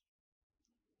دیں.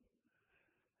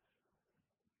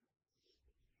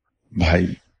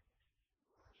 بھائی،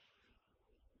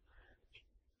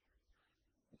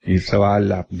 یہ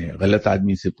سوال آپ نے غلط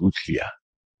آدمی سے پوچھ لیا.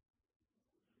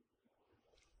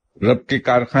 رب کے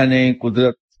کارخانے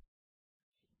قدرت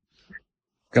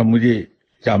کا مجھے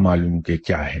کیا معلوم کہ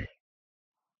کیا ہے.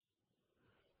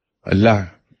 اللہ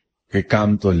کے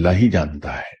کام تو اللہ ہی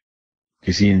جانتا ہے،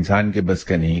 کسی انسان کے بس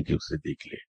کا نہیں کہ اسے دیکھ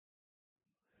لے.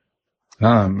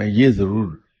 ہاں میں یہ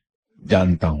ضرور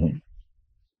جانتا ہوں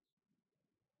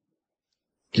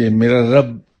کہ میرا رب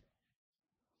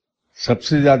سب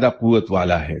سے زیادہ قوت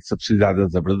والا ہے، سب سے زیادہ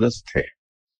زبردست ہے،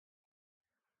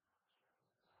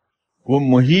 وہ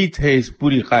محیط ہے اس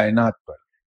پوری کائنات پر،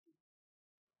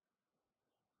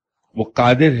 وہ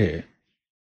قادر ہے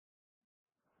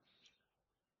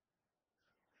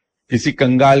کسی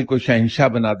کنگال کو شہنشاہ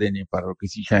بنا دینے پر اور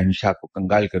کسی شہنشاہ کو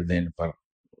کنگال کر دینے پر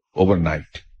اوور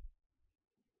نائٹ.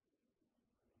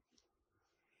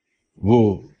 وہ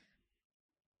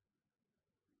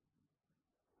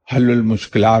حل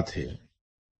المشکلات ہے،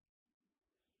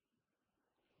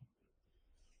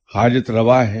 حاجت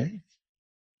روا ہے،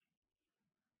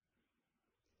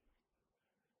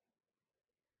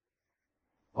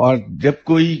 اور جب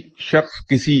کوئی شخص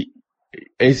کسی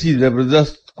ایسی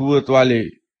زبردست قوت والے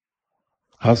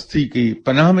ہستی کی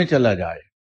پناہ میں چلا جائے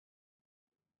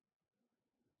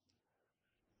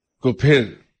تو پھر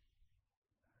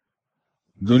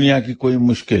دنیا کی کوئی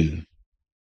مشکل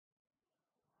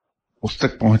اس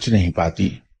تک پہنچ نہیں پاتی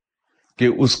کہ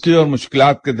اس کے اور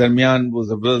مشکلات کے درمیان وہ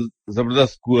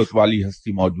زبردست قوت والی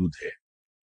ہستی موجود ہے.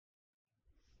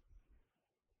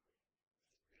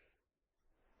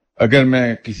 اگر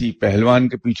میں کسی پہلوان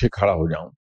کے پیچھے کھڑا ہو جاؤں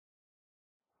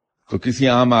تو کسی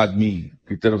عام آدمی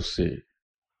کی طرف سے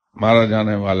مارا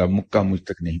جانے والا مکہ مجھ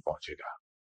تک نہیں پہنچے گا.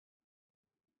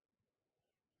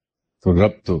 تو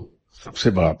رب تو سب سے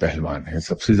بڑا پہلوان ہے،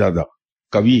 سب سے زیادہ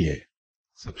قوی ہے،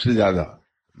 سب سے زیادہ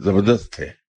زبردست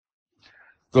ہے.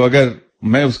 تو اگر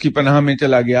میں اس کی پناہ میں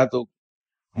چلا گیا تو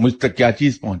مجھ تک کیا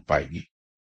چیز پہنچ پائے گی؟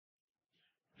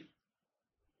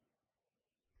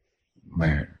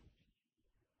 میں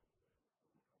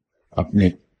اپنے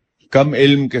کم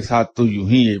علم کے ساتھ تو یوں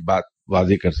ہی یہ بات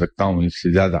واضح کر سکتا ہوں، اس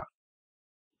سے زیادہ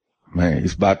میں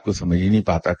اس بات کو سمجھ ہی نہیں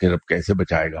پاتا کہ رب کیسے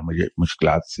بچائے گا مجھے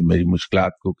مشکلات سے، میری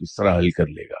مشکلات کو کس طرح حل کر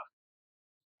لے گا.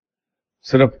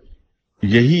 صرف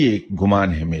یہی ایک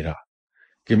گمان ہے میرا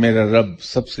کہ میرا رب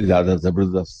سب سے زیادہ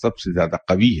زبردست، سب سے زیادہ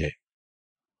قوی ہے،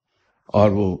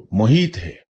 اور وہ محیط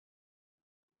ہے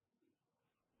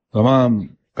تمام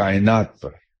کائنات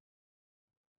پر.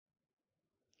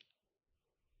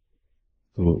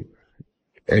 تو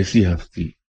ایسی ہستی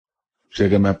سے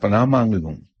اگر میں پناہ مانگ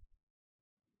لوں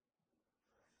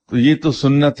تو یہ تو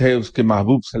سنت ہے اس کے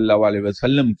محبوب صلی اللہ علیہ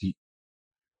وسلم کی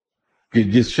کہ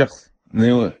جس شخص نے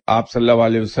آپ صلی اللہ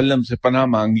علیہ وسلم سے پناہ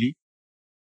مانگ لی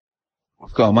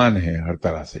اس کا امان ہے ہر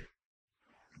طرح سے،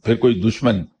 پھر کوئی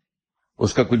دشمن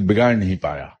اس کا کچھ بگاڑ نہیں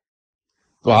پایا.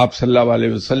 تو آپ صلی اللہ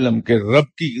علیہ وسلم کے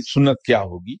رب کی سنت کیا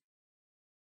ہوگی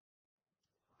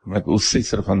میں تو اس سے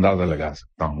صرف اندازہ لگا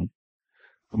سکتا ہوں.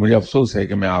 تو مجھے افسوس ہے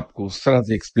کہ میں آپ کو اس طرح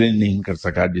سے ایکسپلین نہیں کر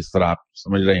سکا جس طرح آپ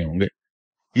سمجھ رہے ہوں گے.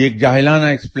 یہ ایک جاہلانہ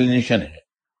ایکسپلینیشن ہے،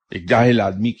 ایک جاہل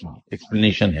آدمی کی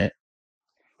ایکسپلینیشن ہے،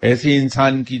 ایسے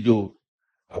انسان کی جو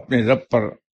اپنے رب پر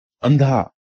اندھا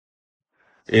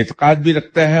اعتقاد بھی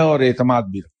رکھتا ہے اور اعتماد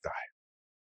بھی رکھتا ہے.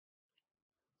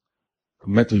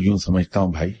 میں تو یوں سمجھتا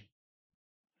ہوں بھائی،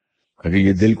 اگر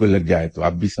یہ دل کو لگ جائے تو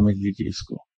آپ بھی سمجھ لیجئے اس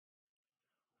کو.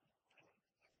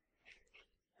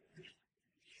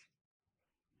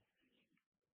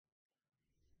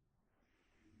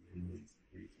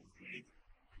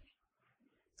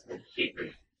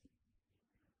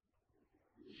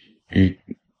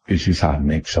 کسی صاحب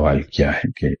نے ایک سوال کیا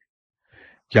ہے کہ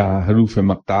کیا حروف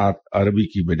مقطوعات عربی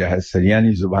کی بجائے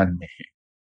سریانی زبان میں ہے؟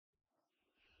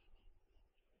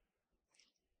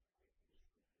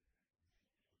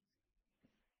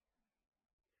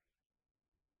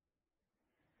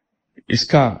 اس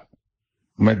کا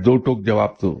میں دو ٹوک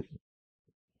جواب تو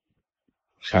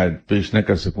شاید پیش نہ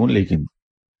کر سکوں، لیکن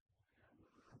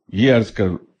یہ عرض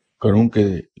کروں کہ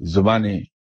زبانیں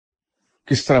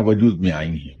کس طرح وجود میں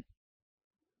آئی ہیں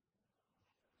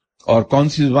اور کون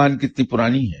سی زبان کتنی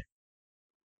پرانی ہے.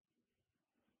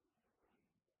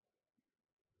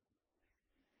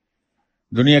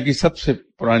 دنیا کی سب سے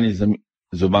پرانی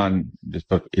زبان جس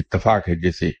پر اتفاق ہے،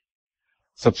 جیسے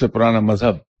سب سے پرانا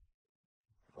مذہب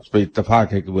اس پر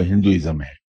اتفاق ہے کہ وہ ہندوازم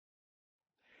ہے،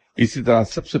 اسی طرح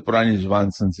سب سے پرانی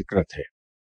زبان سنسکرت ہے.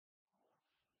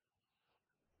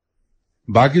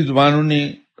 باقی زبانوں نے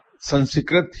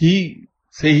سنسکرت ہی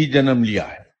سے ہی جنم لیا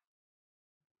ہے.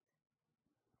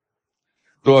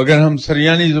 تو اگر ہم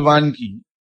سریانی زبان کی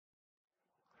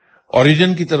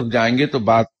اوریجن کی طرف جائیں گے تو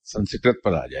بات سنسکرت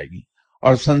پر آ جائے گی.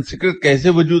 اور سنسکرت کیسے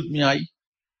وجود میں آئی؟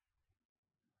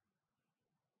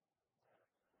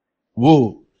 وہ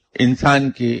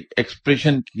انسان کے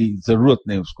ایکسپریشن کی ضرورت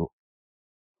نے اس کو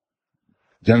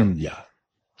جنم دیا.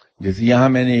 جیسے یہاں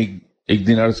میں نے ایک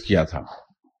دن عرض کیا تھا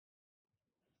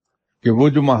کہ وہ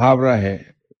جو محاورہ ہے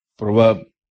پروورب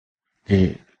کہ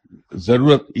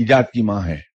ضرورت ایجاد کی ماں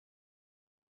ہے،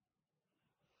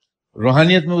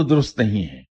 روحانیت میں وہ درست نہیں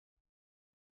ہے.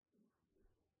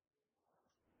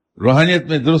 روحانیت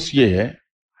میں درست یہ ہے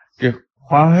کہ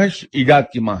خواہش ایجاد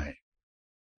کی ماں ہے.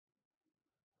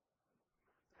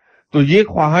 تو یہ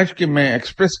خواہش کہ میں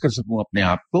ایکسپریس کر سکوں اپنے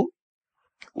آپ کو،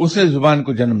 اس نے زبان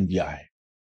کو جنم دیا ہے.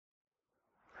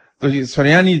 تو یہ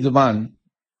سریانی زبان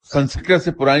سنسکرت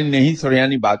سے پرانی نہیں،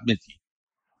 سریانی بعد میں تھی،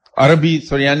 عربی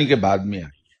سریانی کے بعد میں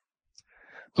آئی.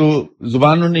 تو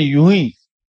زبانوں نے یوں ہی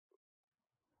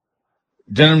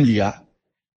جنم لیا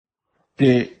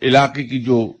کہ علاقے کی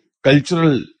جو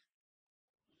کلچرل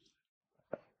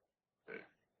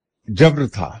جبر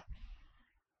تھا،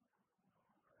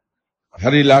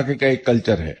 ہر علاقے کا ایک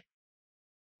کلچر ہے.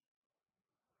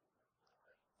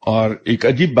 اور ایک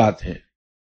عجیب بات ہے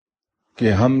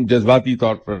کہ ہم جذباتی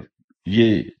طور پر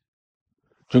یہ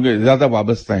چونکہ زیادہ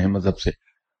وابستہ ہیں مذہب سے،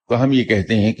 تو ہم یہ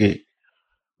کہتے ہیں کہ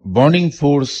بانڈنگ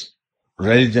فورس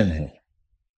ریلیجن ہے.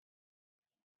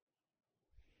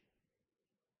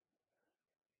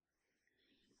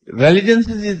 ریلیجن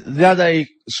سے زیادہ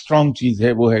ایک اسٹرانگ چیز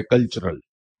ہے، وہ ہے کلچرل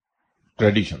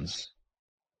ٹریڈیشنز.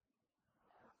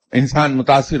 انسان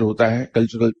متاثر ہوتا ہے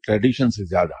کلچرل ٹریڈیشن سے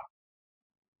زیادہ.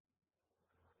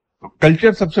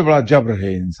 کلچر سب سے بڑا جبر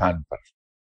ہے انسان پر.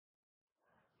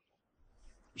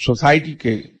 سوسائٹی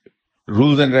کے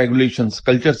رولز اینڈ ریگولیشنز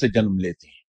کلچر سے جنم لیتے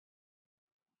ہیں.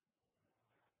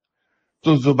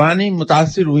 تو زبانیں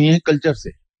متاثر ہوئی ہیں کلچر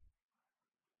سے.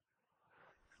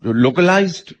 جو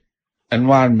لوکلائزڈ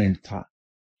انوائرمنٹ تھا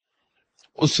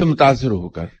اس سے متاثر ہو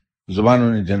کر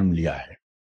زبانوں نے جنم لیا ہے.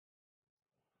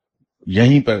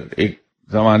 یہیں پر ایک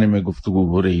زمانے میں گفتگو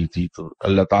ہو رہی تھی تو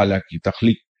اللہ تعالیٰ کی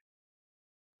تخلیق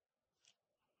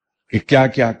کہ کیا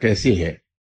کیا کیسے ہے،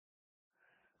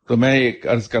 تو میں ایک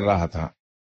عرض کر رہا تھا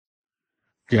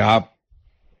کہ آپ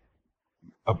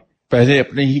اب پہلے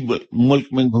اپنے ہی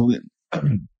ملک میں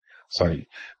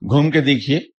گھوم کے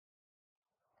دیکھیے،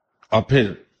 اور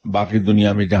پھر باقی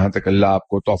دنیا میں جہاں تک اللہ آپ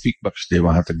کو توفیق بخش دے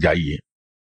وہاں تک جائیے.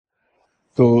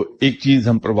 تو ایک چیز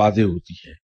ہم پر واضح ہوتی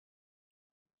ہے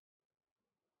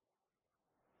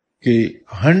کہ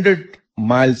 100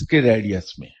 مائلز کے ریڈیس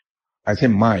میں، ایسے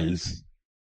مائلز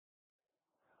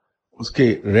اس کے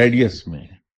ریڈیس میں،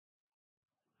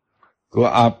 تو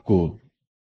آپ کو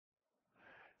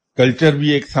کلچر بھی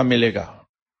ایک سا ملے گا،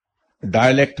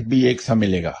 ڈائلیکٹ بھی ایک سا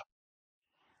ملے گا،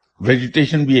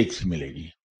 ویجیٹیشن بھی ایک سی ملے گی.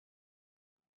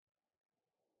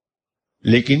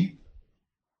 لیکن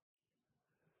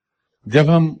جب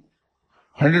ہم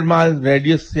 100 مائل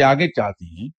ریڈیس سے آگے چاہتے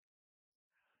ہیں،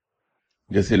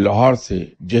 جیسے لاہور سے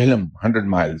جہلم 100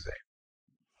 مائلز ہے،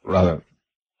 rather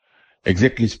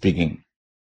exactly speaking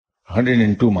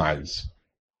 102 miles.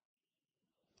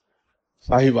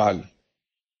 Sahiwal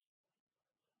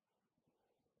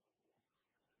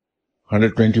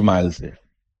 120 miles ہے.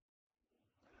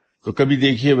 تو کبھی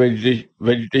دیکھیے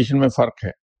ویجیٹیشن میں فرق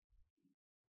ہے.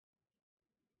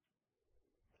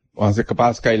 وہاں سے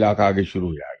کپاس کا علاقہ آگے شروع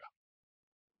ہو جائے گا.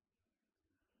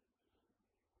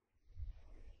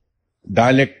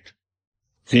 ڈائلیکٹ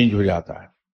چینج ہو جاتا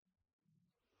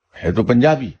ہے تو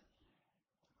پنجابی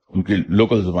ان کی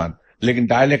لوکل زبان، لیکن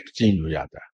ڈائلیکٹ چینج ہو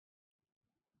جاتا ہے،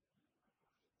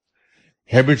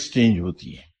 ہیبٹس چینج ہوتی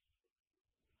ہیں.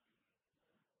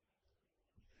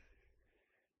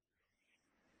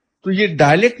 تو یہ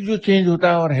ڈائلیکٹ جو چینج ہوتا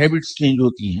ہے اور ہیبٹس چینج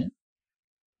ہوتی ہیں،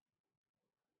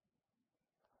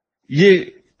 یہ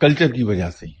کلچر کی وجہ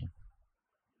سے ہی.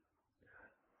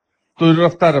 تو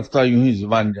رفتہ رفتہ یوں ہی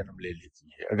زبان جنم لے لیتی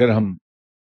ہے. اگر ہم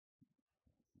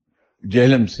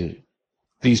جہلم سے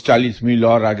 30-40 میل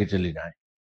اور آگے چلے جائیں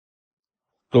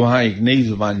تو وہاں ایک نئی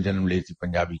زبان جنم لیتی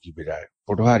پنجابی کی بجائے،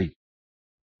 پٹواری.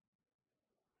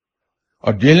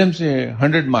 اور جہلم سے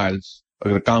 100 مائلز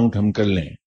اگر کاؤنٹ ہم کر لیں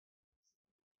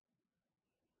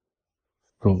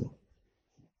تو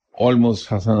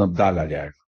آلموسٹ حسن ابدال آ جائے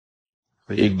گا.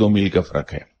 تو 1-2 میل کا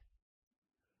فرق ہے.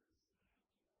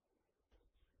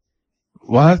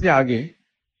 وہاں سے آگے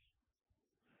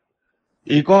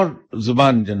ایک اور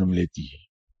زبان جنم لیتی ہے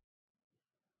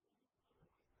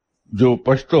جو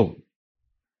پشتو،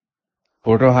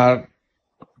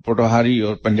 پوٹوہاری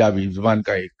اور پنجابی زبان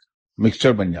کا ایک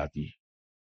مکسچر بن جاتی ہے.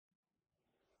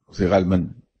 اسے غالباً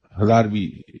ہزاروی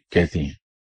کہتے ہیں.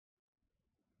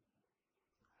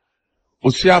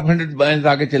 اس سے آپ 100 مائل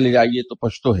آگے چلے جائیے تو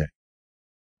پشتو ہے.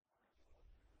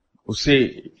 اس سے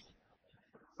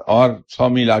اور 100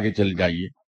 میل آگے چلے جائیے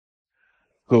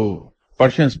تو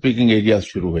پرشین سپیکنگ ایریاز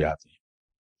شروع ہو جاتے ہیں.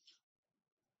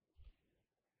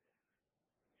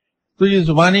 تو یہ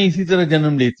زبانیں اسی طرح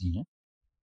جنم لیتی ہیں.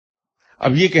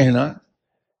 اب یہ کہنا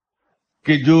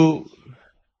کہ جو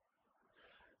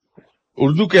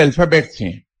اردو کے الفابیٹس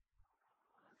ہیں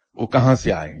وہ کہاں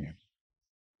سے آئے ہیں.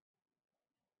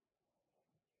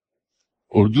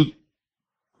 اردو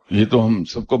یہ تو ہم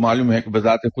سب کو معلوم ہے کہ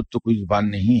بذات خود تو کوئی زبان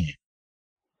نہیں ہے.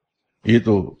 یہ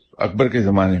تو اکبر کے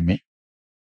زمانے میں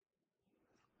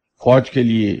فوج کے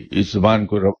لیے اس زبان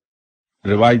کو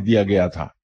رواج دیا گیا تھا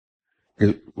کہ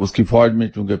اس کی فوج میں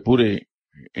چونکہ پورے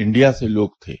انڈیا سے لوگ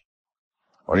تھے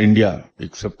اور انڈیا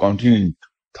ایک سب کانٹیننٹ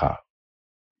تھا،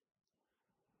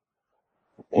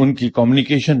 ان کی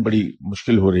کمیونیکیشن بڑی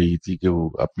مشکل ہو رہی تھی کہ وہ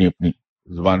اپنی اپنی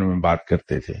زبانوں میں بات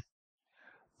کرتے تھے.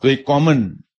 تو ایک کامن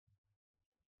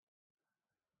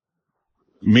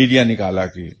میڈیا نکالا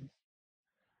کہ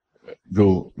جو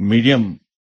میڈیم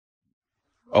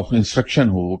آف انسٹرکشن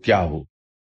ہو وہ کیا ہو.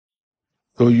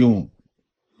 تو یوں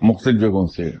مختلف جگہوں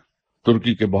سے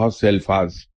ترکی کے بہت سے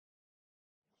الفاظ،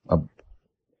 اب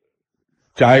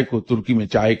چائے کو ترکی میں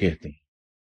چائے کہتے ہیں،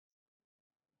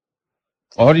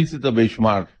 اور اسی طرح بے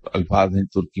شمار الفاظ ہیں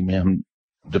ترکی میں. ہم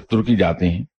جب ترکی جاتے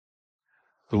ہیں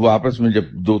تو وہ آپس میں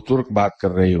جب دو ترک بات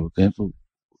کر رہے ہوتے ہیں تو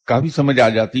کافی سمجھ آ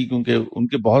جاتی، کیونکہ ان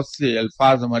کے بہت سے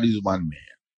الفاظ ہماری زبان میں ہیں.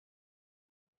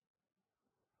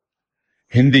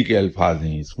 ہندی کے الفاظ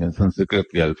ہیں اس میں، سنسکرت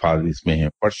کے الفاظ اس میں ہیں،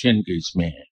 پرشین کے اس میں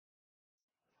ہیں.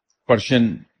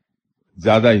 پرشین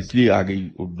زیادہ اس لیے آ گئی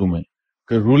اردو میں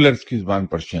کہ رولرز کی زبان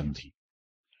پرشین تھی.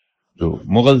 جو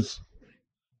مغلز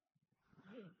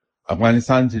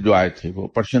افغانستان سے جو آئے تھے وہ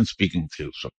پرشین سپیکنگ تھے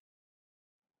اس وقت،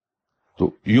 تو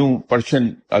یوں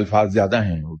پرشین الفاظ زیادہ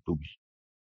ہیں اردو میں.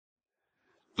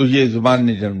 تو یہ زبان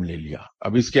نے جنم لے لیا.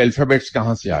 اب اس کے الفابیٹس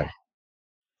کہاں سے آئے؟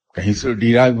 کہیں سے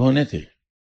ڈیرائیو ہونے تھے.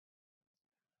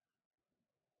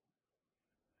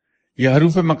 یہ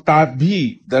حروف مقطعات بھی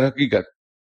در حقیقت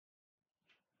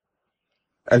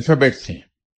الفابیٹس ہیں.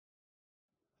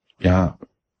 یہاں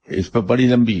اس پر بڑی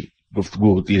لمبی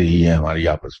گفتگو ہوتی رہی ہے ہماری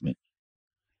آپس میں.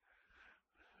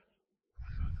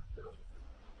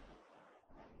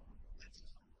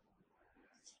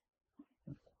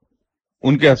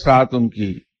 ان کے اثرات، ان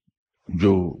کی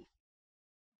جو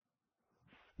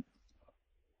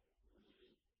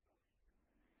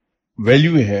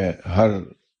ویلیو ہے ہر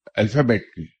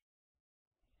الفابیٹ کی،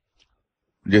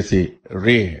 جیسے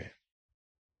رے ہے،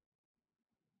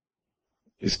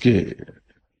 اس کے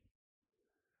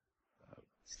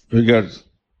فگرز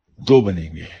 2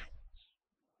 بنیں گے.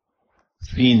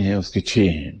 سین ہے اس کے 6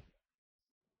 ہیں،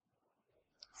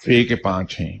 فے کے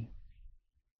 5 ہیں.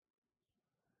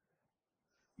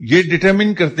 یہ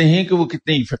ڈٹرمن کرتے ہیں کہ وہ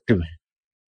کتنے ایفیکٹو ہیں،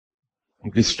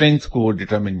 ان کی اسٹرینتھ کو وہ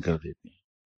ڈٹرمن کر دیتے ہیں.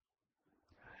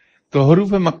 تو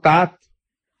حروف مقطعات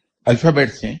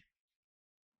الفابیٹس ہیں.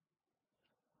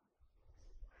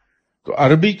 تو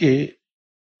عربی کے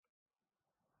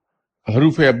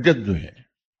حروف ابجد جو ہے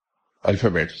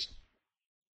الفابیٹس،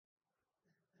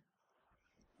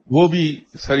 وہ بھی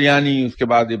سریانی، اس کے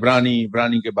بعد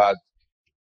عبرانی کے بعد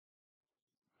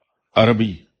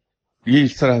عربی، یہ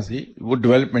اس طرح سے وہ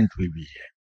ڈیولپمنٹ ہوئی بھی ہے.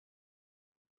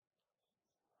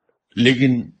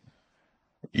 لیکن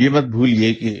یہ مت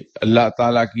بھولیے کہ اللہ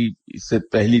تعالیٰ کی اس سے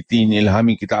پہلی 3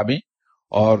 الہامی کتابیں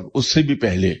اور اس سے بھی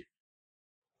پہلے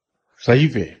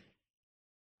صحیفے،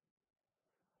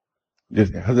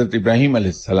 جیسے حضرت ابراہیم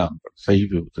علیہ السلام پر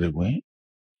صحیفے اترے ہوئے ہیں،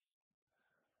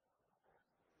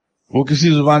 وہ کسی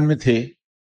زبان میں تھے،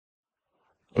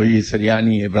 اور یہ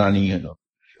سریانی، عبرانی،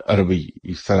 عربی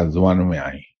اس طرح زبانوں میں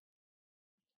آئے.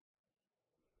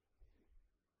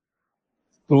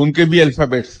 تو ان کے بھی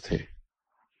الفابیٹس تھے.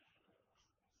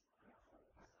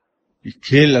 یہ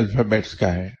کھیل الفابیٹس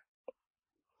کا ہے،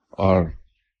 اور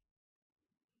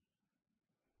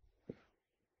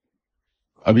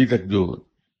ابھی تک جو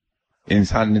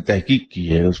انسان نے تحقیق کی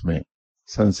ہے اس میں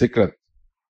Sanskrit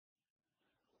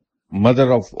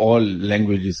mother of all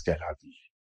languages کہلاتی ہے.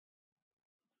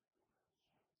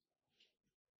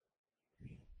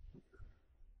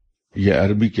 یہ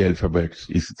عربی کے الفابیٹس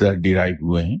اسی طرح ڈیرائیو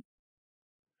ہوئے ہیں،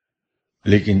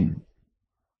 لیکن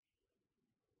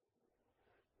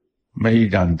میں یہ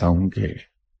جانتا ہوں کہ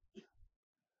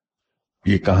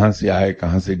یہ کہاں سے آئے،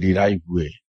 کہاں سے ڈیرائیو ہوئے،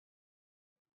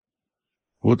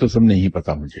 وہ تو سب نہیں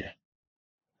پتا مجھے.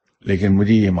 لیکن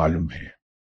مجھے یہ معلوم ہے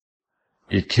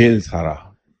یہ کھیل سارا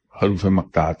حروف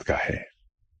مقطعات کا ہے.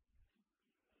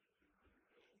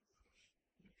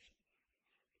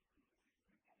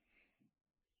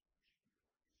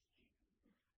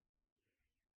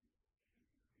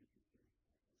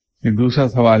 یہ دوسرا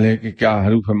سوال ہے کہ کیا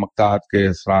حروف مقطعات کے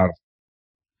اسرار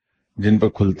جن پر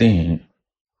کھلتے ہیں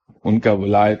ان کا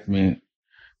ولایت میں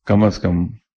کم از کم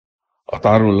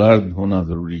اطار الارض ہونا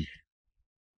ضروری ہے؟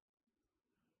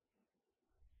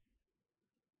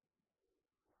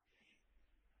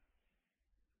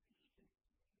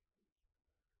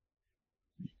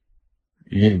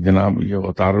 یہ جناب، یہ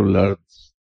اطار الارض،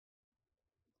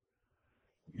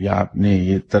 یا آپ نے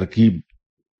یہ ترکیب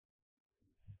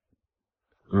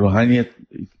रूहानियत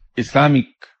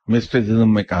इस्लामिक मिस्टिसिज्म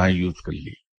में कहाँ यूज कर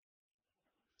ली।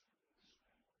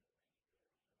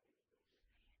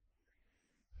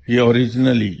 ये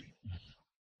ओरिजिनली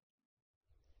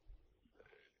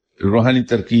रूहानी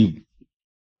तरकीब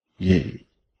ये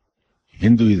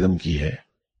हिंदुइज्म की है,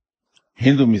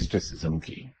 हिंदू मिस्टिसिज्म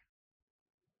की।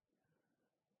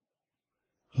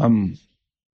 हम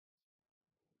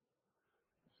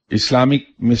इस्लामिक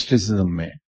मिस्टिसिज्म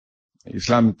में,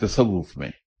 इस्लामिक तसव्वुफ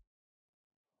में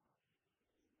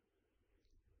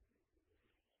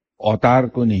अवतार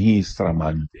को नहीं इस तरह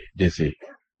मानते जैसे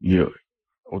ये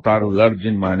अवतार लफ्ज़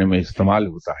जिन माने में इस्तेमाल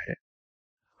होता है,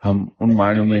 हम उन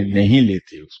मानों में नहीं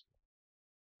लेते उसको।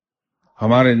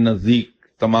 हमारे नजदीक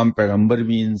तमाम पैगंबर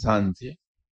भी इंसान थे,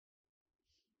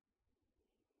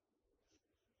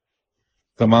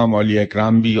 तमाम औलिया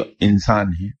इकराम भी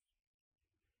इंसान हैं।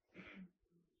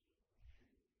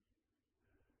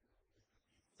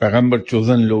 पैगंबर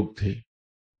चोजन लोग थे,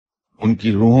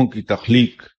 उनकी रूहों की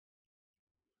तख्लीक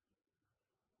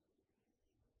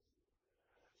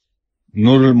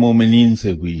नूरुल मोमिनीन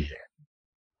से हुई है।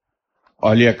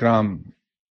 औलिया इकराम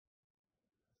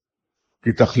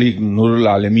की तख्लीक नूरुल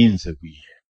आलमीन से हुई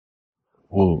है।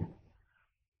 वो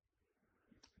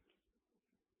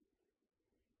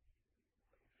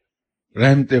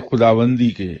रहमत खुदाबंदी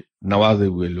के नवाजे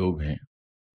हुए लोग हैं।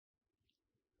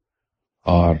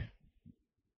 और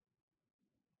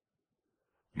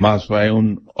मासवाए उन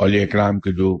औलिया इकराम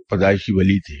के जो पैदाइशी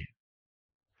वली थे,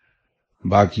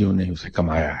 बाकियों ने उसे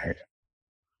कमाया है।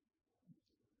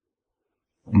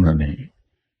 उन्होंने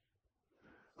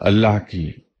अल्लाह की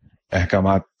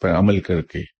अहकामात पर अमल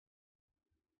करके,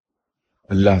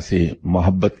 अल्लाह से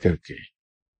मोहब्बत करके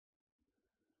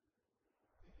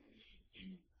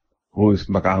वो इस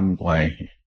मकाम को आए हैं।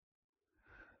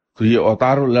 तो ये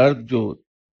अवतारुल अर्द जो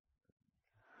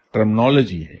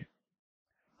टर्मिनोलॉजी है,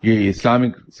 ये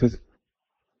इस्लामिक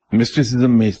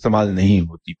मिस्टिसिज्म में इस्तेमाल नहीं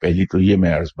होती। पहली तो ये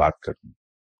मैं अर्ज बात कर दूं।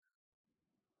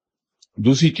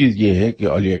 दूसरी चीज ये है कि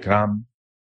औलिया इकराम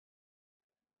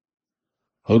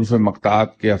हुर्फ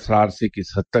मक्तात के असरार से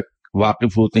किस हद तक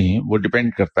वाकिफ होते हैं, वो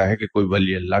डिपेंड करता है कि कोई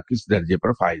वली अल्लाह किस दर्जे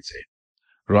पर फाइज है।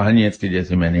 रूहानियत के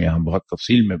जैसे मैंने यहां बहुत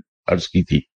तफसील में अर्ज की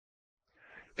थी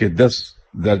कि 10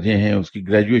 दर्जे हैं, उसकी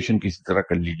ग्रेजुएशन किसी तरह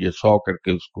कर लीजिए, 100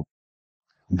 करके उसको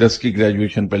 10 की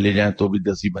ग्रेजुएशन पर ले जाएं तो भी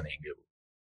 10 ही बनेंगे।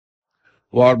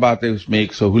 वो और बात है, उसमें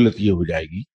एक सहूलत ये हो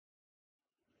जाएगी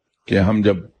कि हम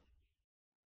जब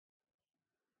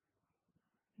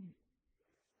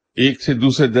एक से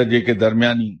दूसरे दर्जे के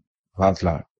दरमियानी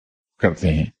फासला करते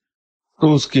हैं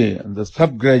तो उसके अंदर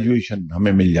सब ग्रेजुएशन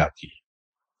हमें मिल जाती है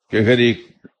कि अगर एक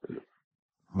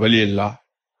वली अल्लाह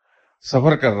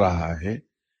सफर कर रहा है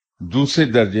दूसरे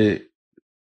दर्जे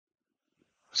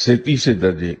से तीसरे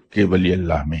दर्जे के वली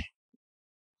अल्लाह में,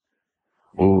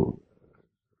 वो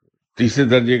तीसरे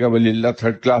दर्जे का वली अल्लाह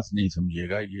थर्ड क्लास नहीं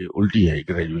समझिएगा, ये उल्टी है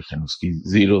ग्रेजुएशन उसकी।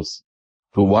 0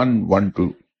 to 1, 1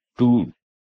 to 2,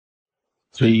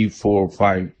 3, 4,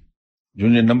 5 जो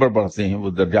नंबर बढ़ते हैं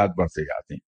वो दर्जात बढ़ते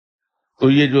जाते हैं। तो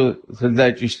ये जो सिलसिला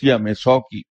चिश्तिया में 100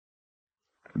 की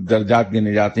दर्जात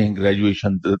गिने जाते हैं,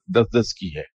 ग्रेजुएशन 10-10 की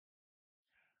है,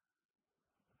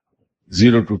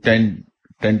 0 to 10,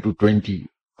 10 to 20,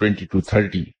 20 to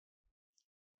 30।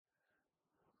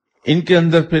 इनके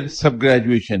अंदर फिर सब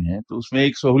ग्रेजुएशन है। तो उसमें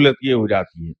एक सहूलत ये हो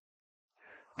जाती है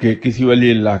कि किसी वली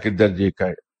अल्लाह के दर्जे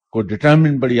का को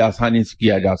डिटरमिन बड़ी आसानी से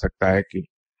किया जा सकता है कि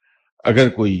अगर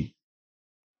कोई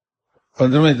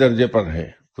 15वें दर्जे पर है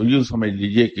तो यूं समझ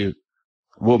लीजिए कि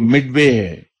वो मिडवे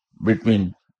है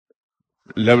बिटवीन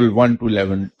लेवल 1 टू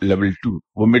लेवल 2,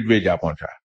 वो मिडवे जा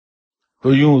पहुंचा है।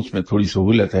 तो यूं उसमें थोड़ी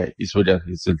सहूलत है। इस वजह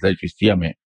से सिलसिला चिश्तिया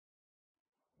में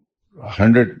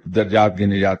 100 दर्जात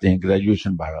गिने जाते हैं,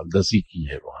 ग्रेजुएशन बहरहाल 10 ही की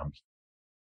है वहां भी।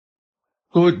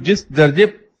 तो जिस दर्जे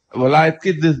वलायत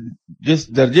के जिस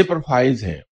दर्जे पर फाइज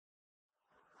है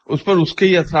उस पर उसके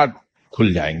ही असरात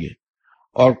खुल जाएंगे,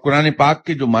 और कुरान पाक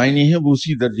के जो मायने हैं वो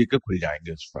उसी दर्जे के खुल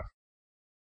जाएंगे उस पर।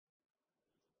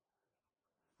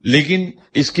 लेकिन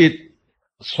इसके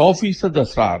 100%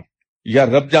 असरार या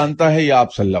रब जानता है या आप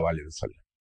सल्लल्लाहु अलैहि वसल्लम,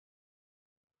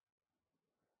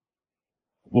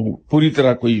 वो पूरी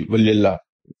तरह कोई वली अल्लाह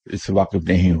इससे वाकिफ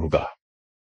नहीं होगा।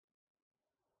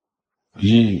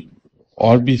 ये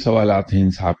और भी सवालात हैं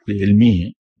इंसाफ के, इल्मी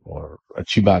हैं, और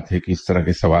अच्छी बात है कि इस तरह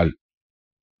के सवाल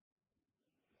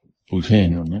पूछे हैं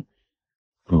इन्होंने।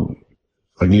 तो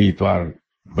अगली इतवार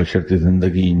बशर्ते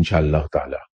जिंदगी इंशाअल्लाह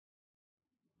ताला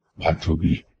बात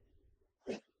होगी।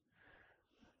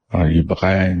 और ये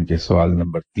बकाया इनके सवाल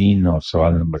नंबर 3 और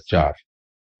सवाल नंबर 4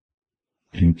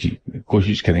 इनकी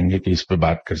कोशिश करेंगे कि इस पर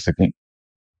बात कर सकें।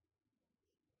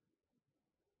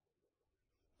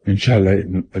 انشاءاللہ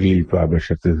اگلی اتوار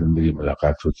بشرط زندگی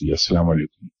ملاقات ہوتی ہے. السلام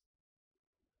علیکم.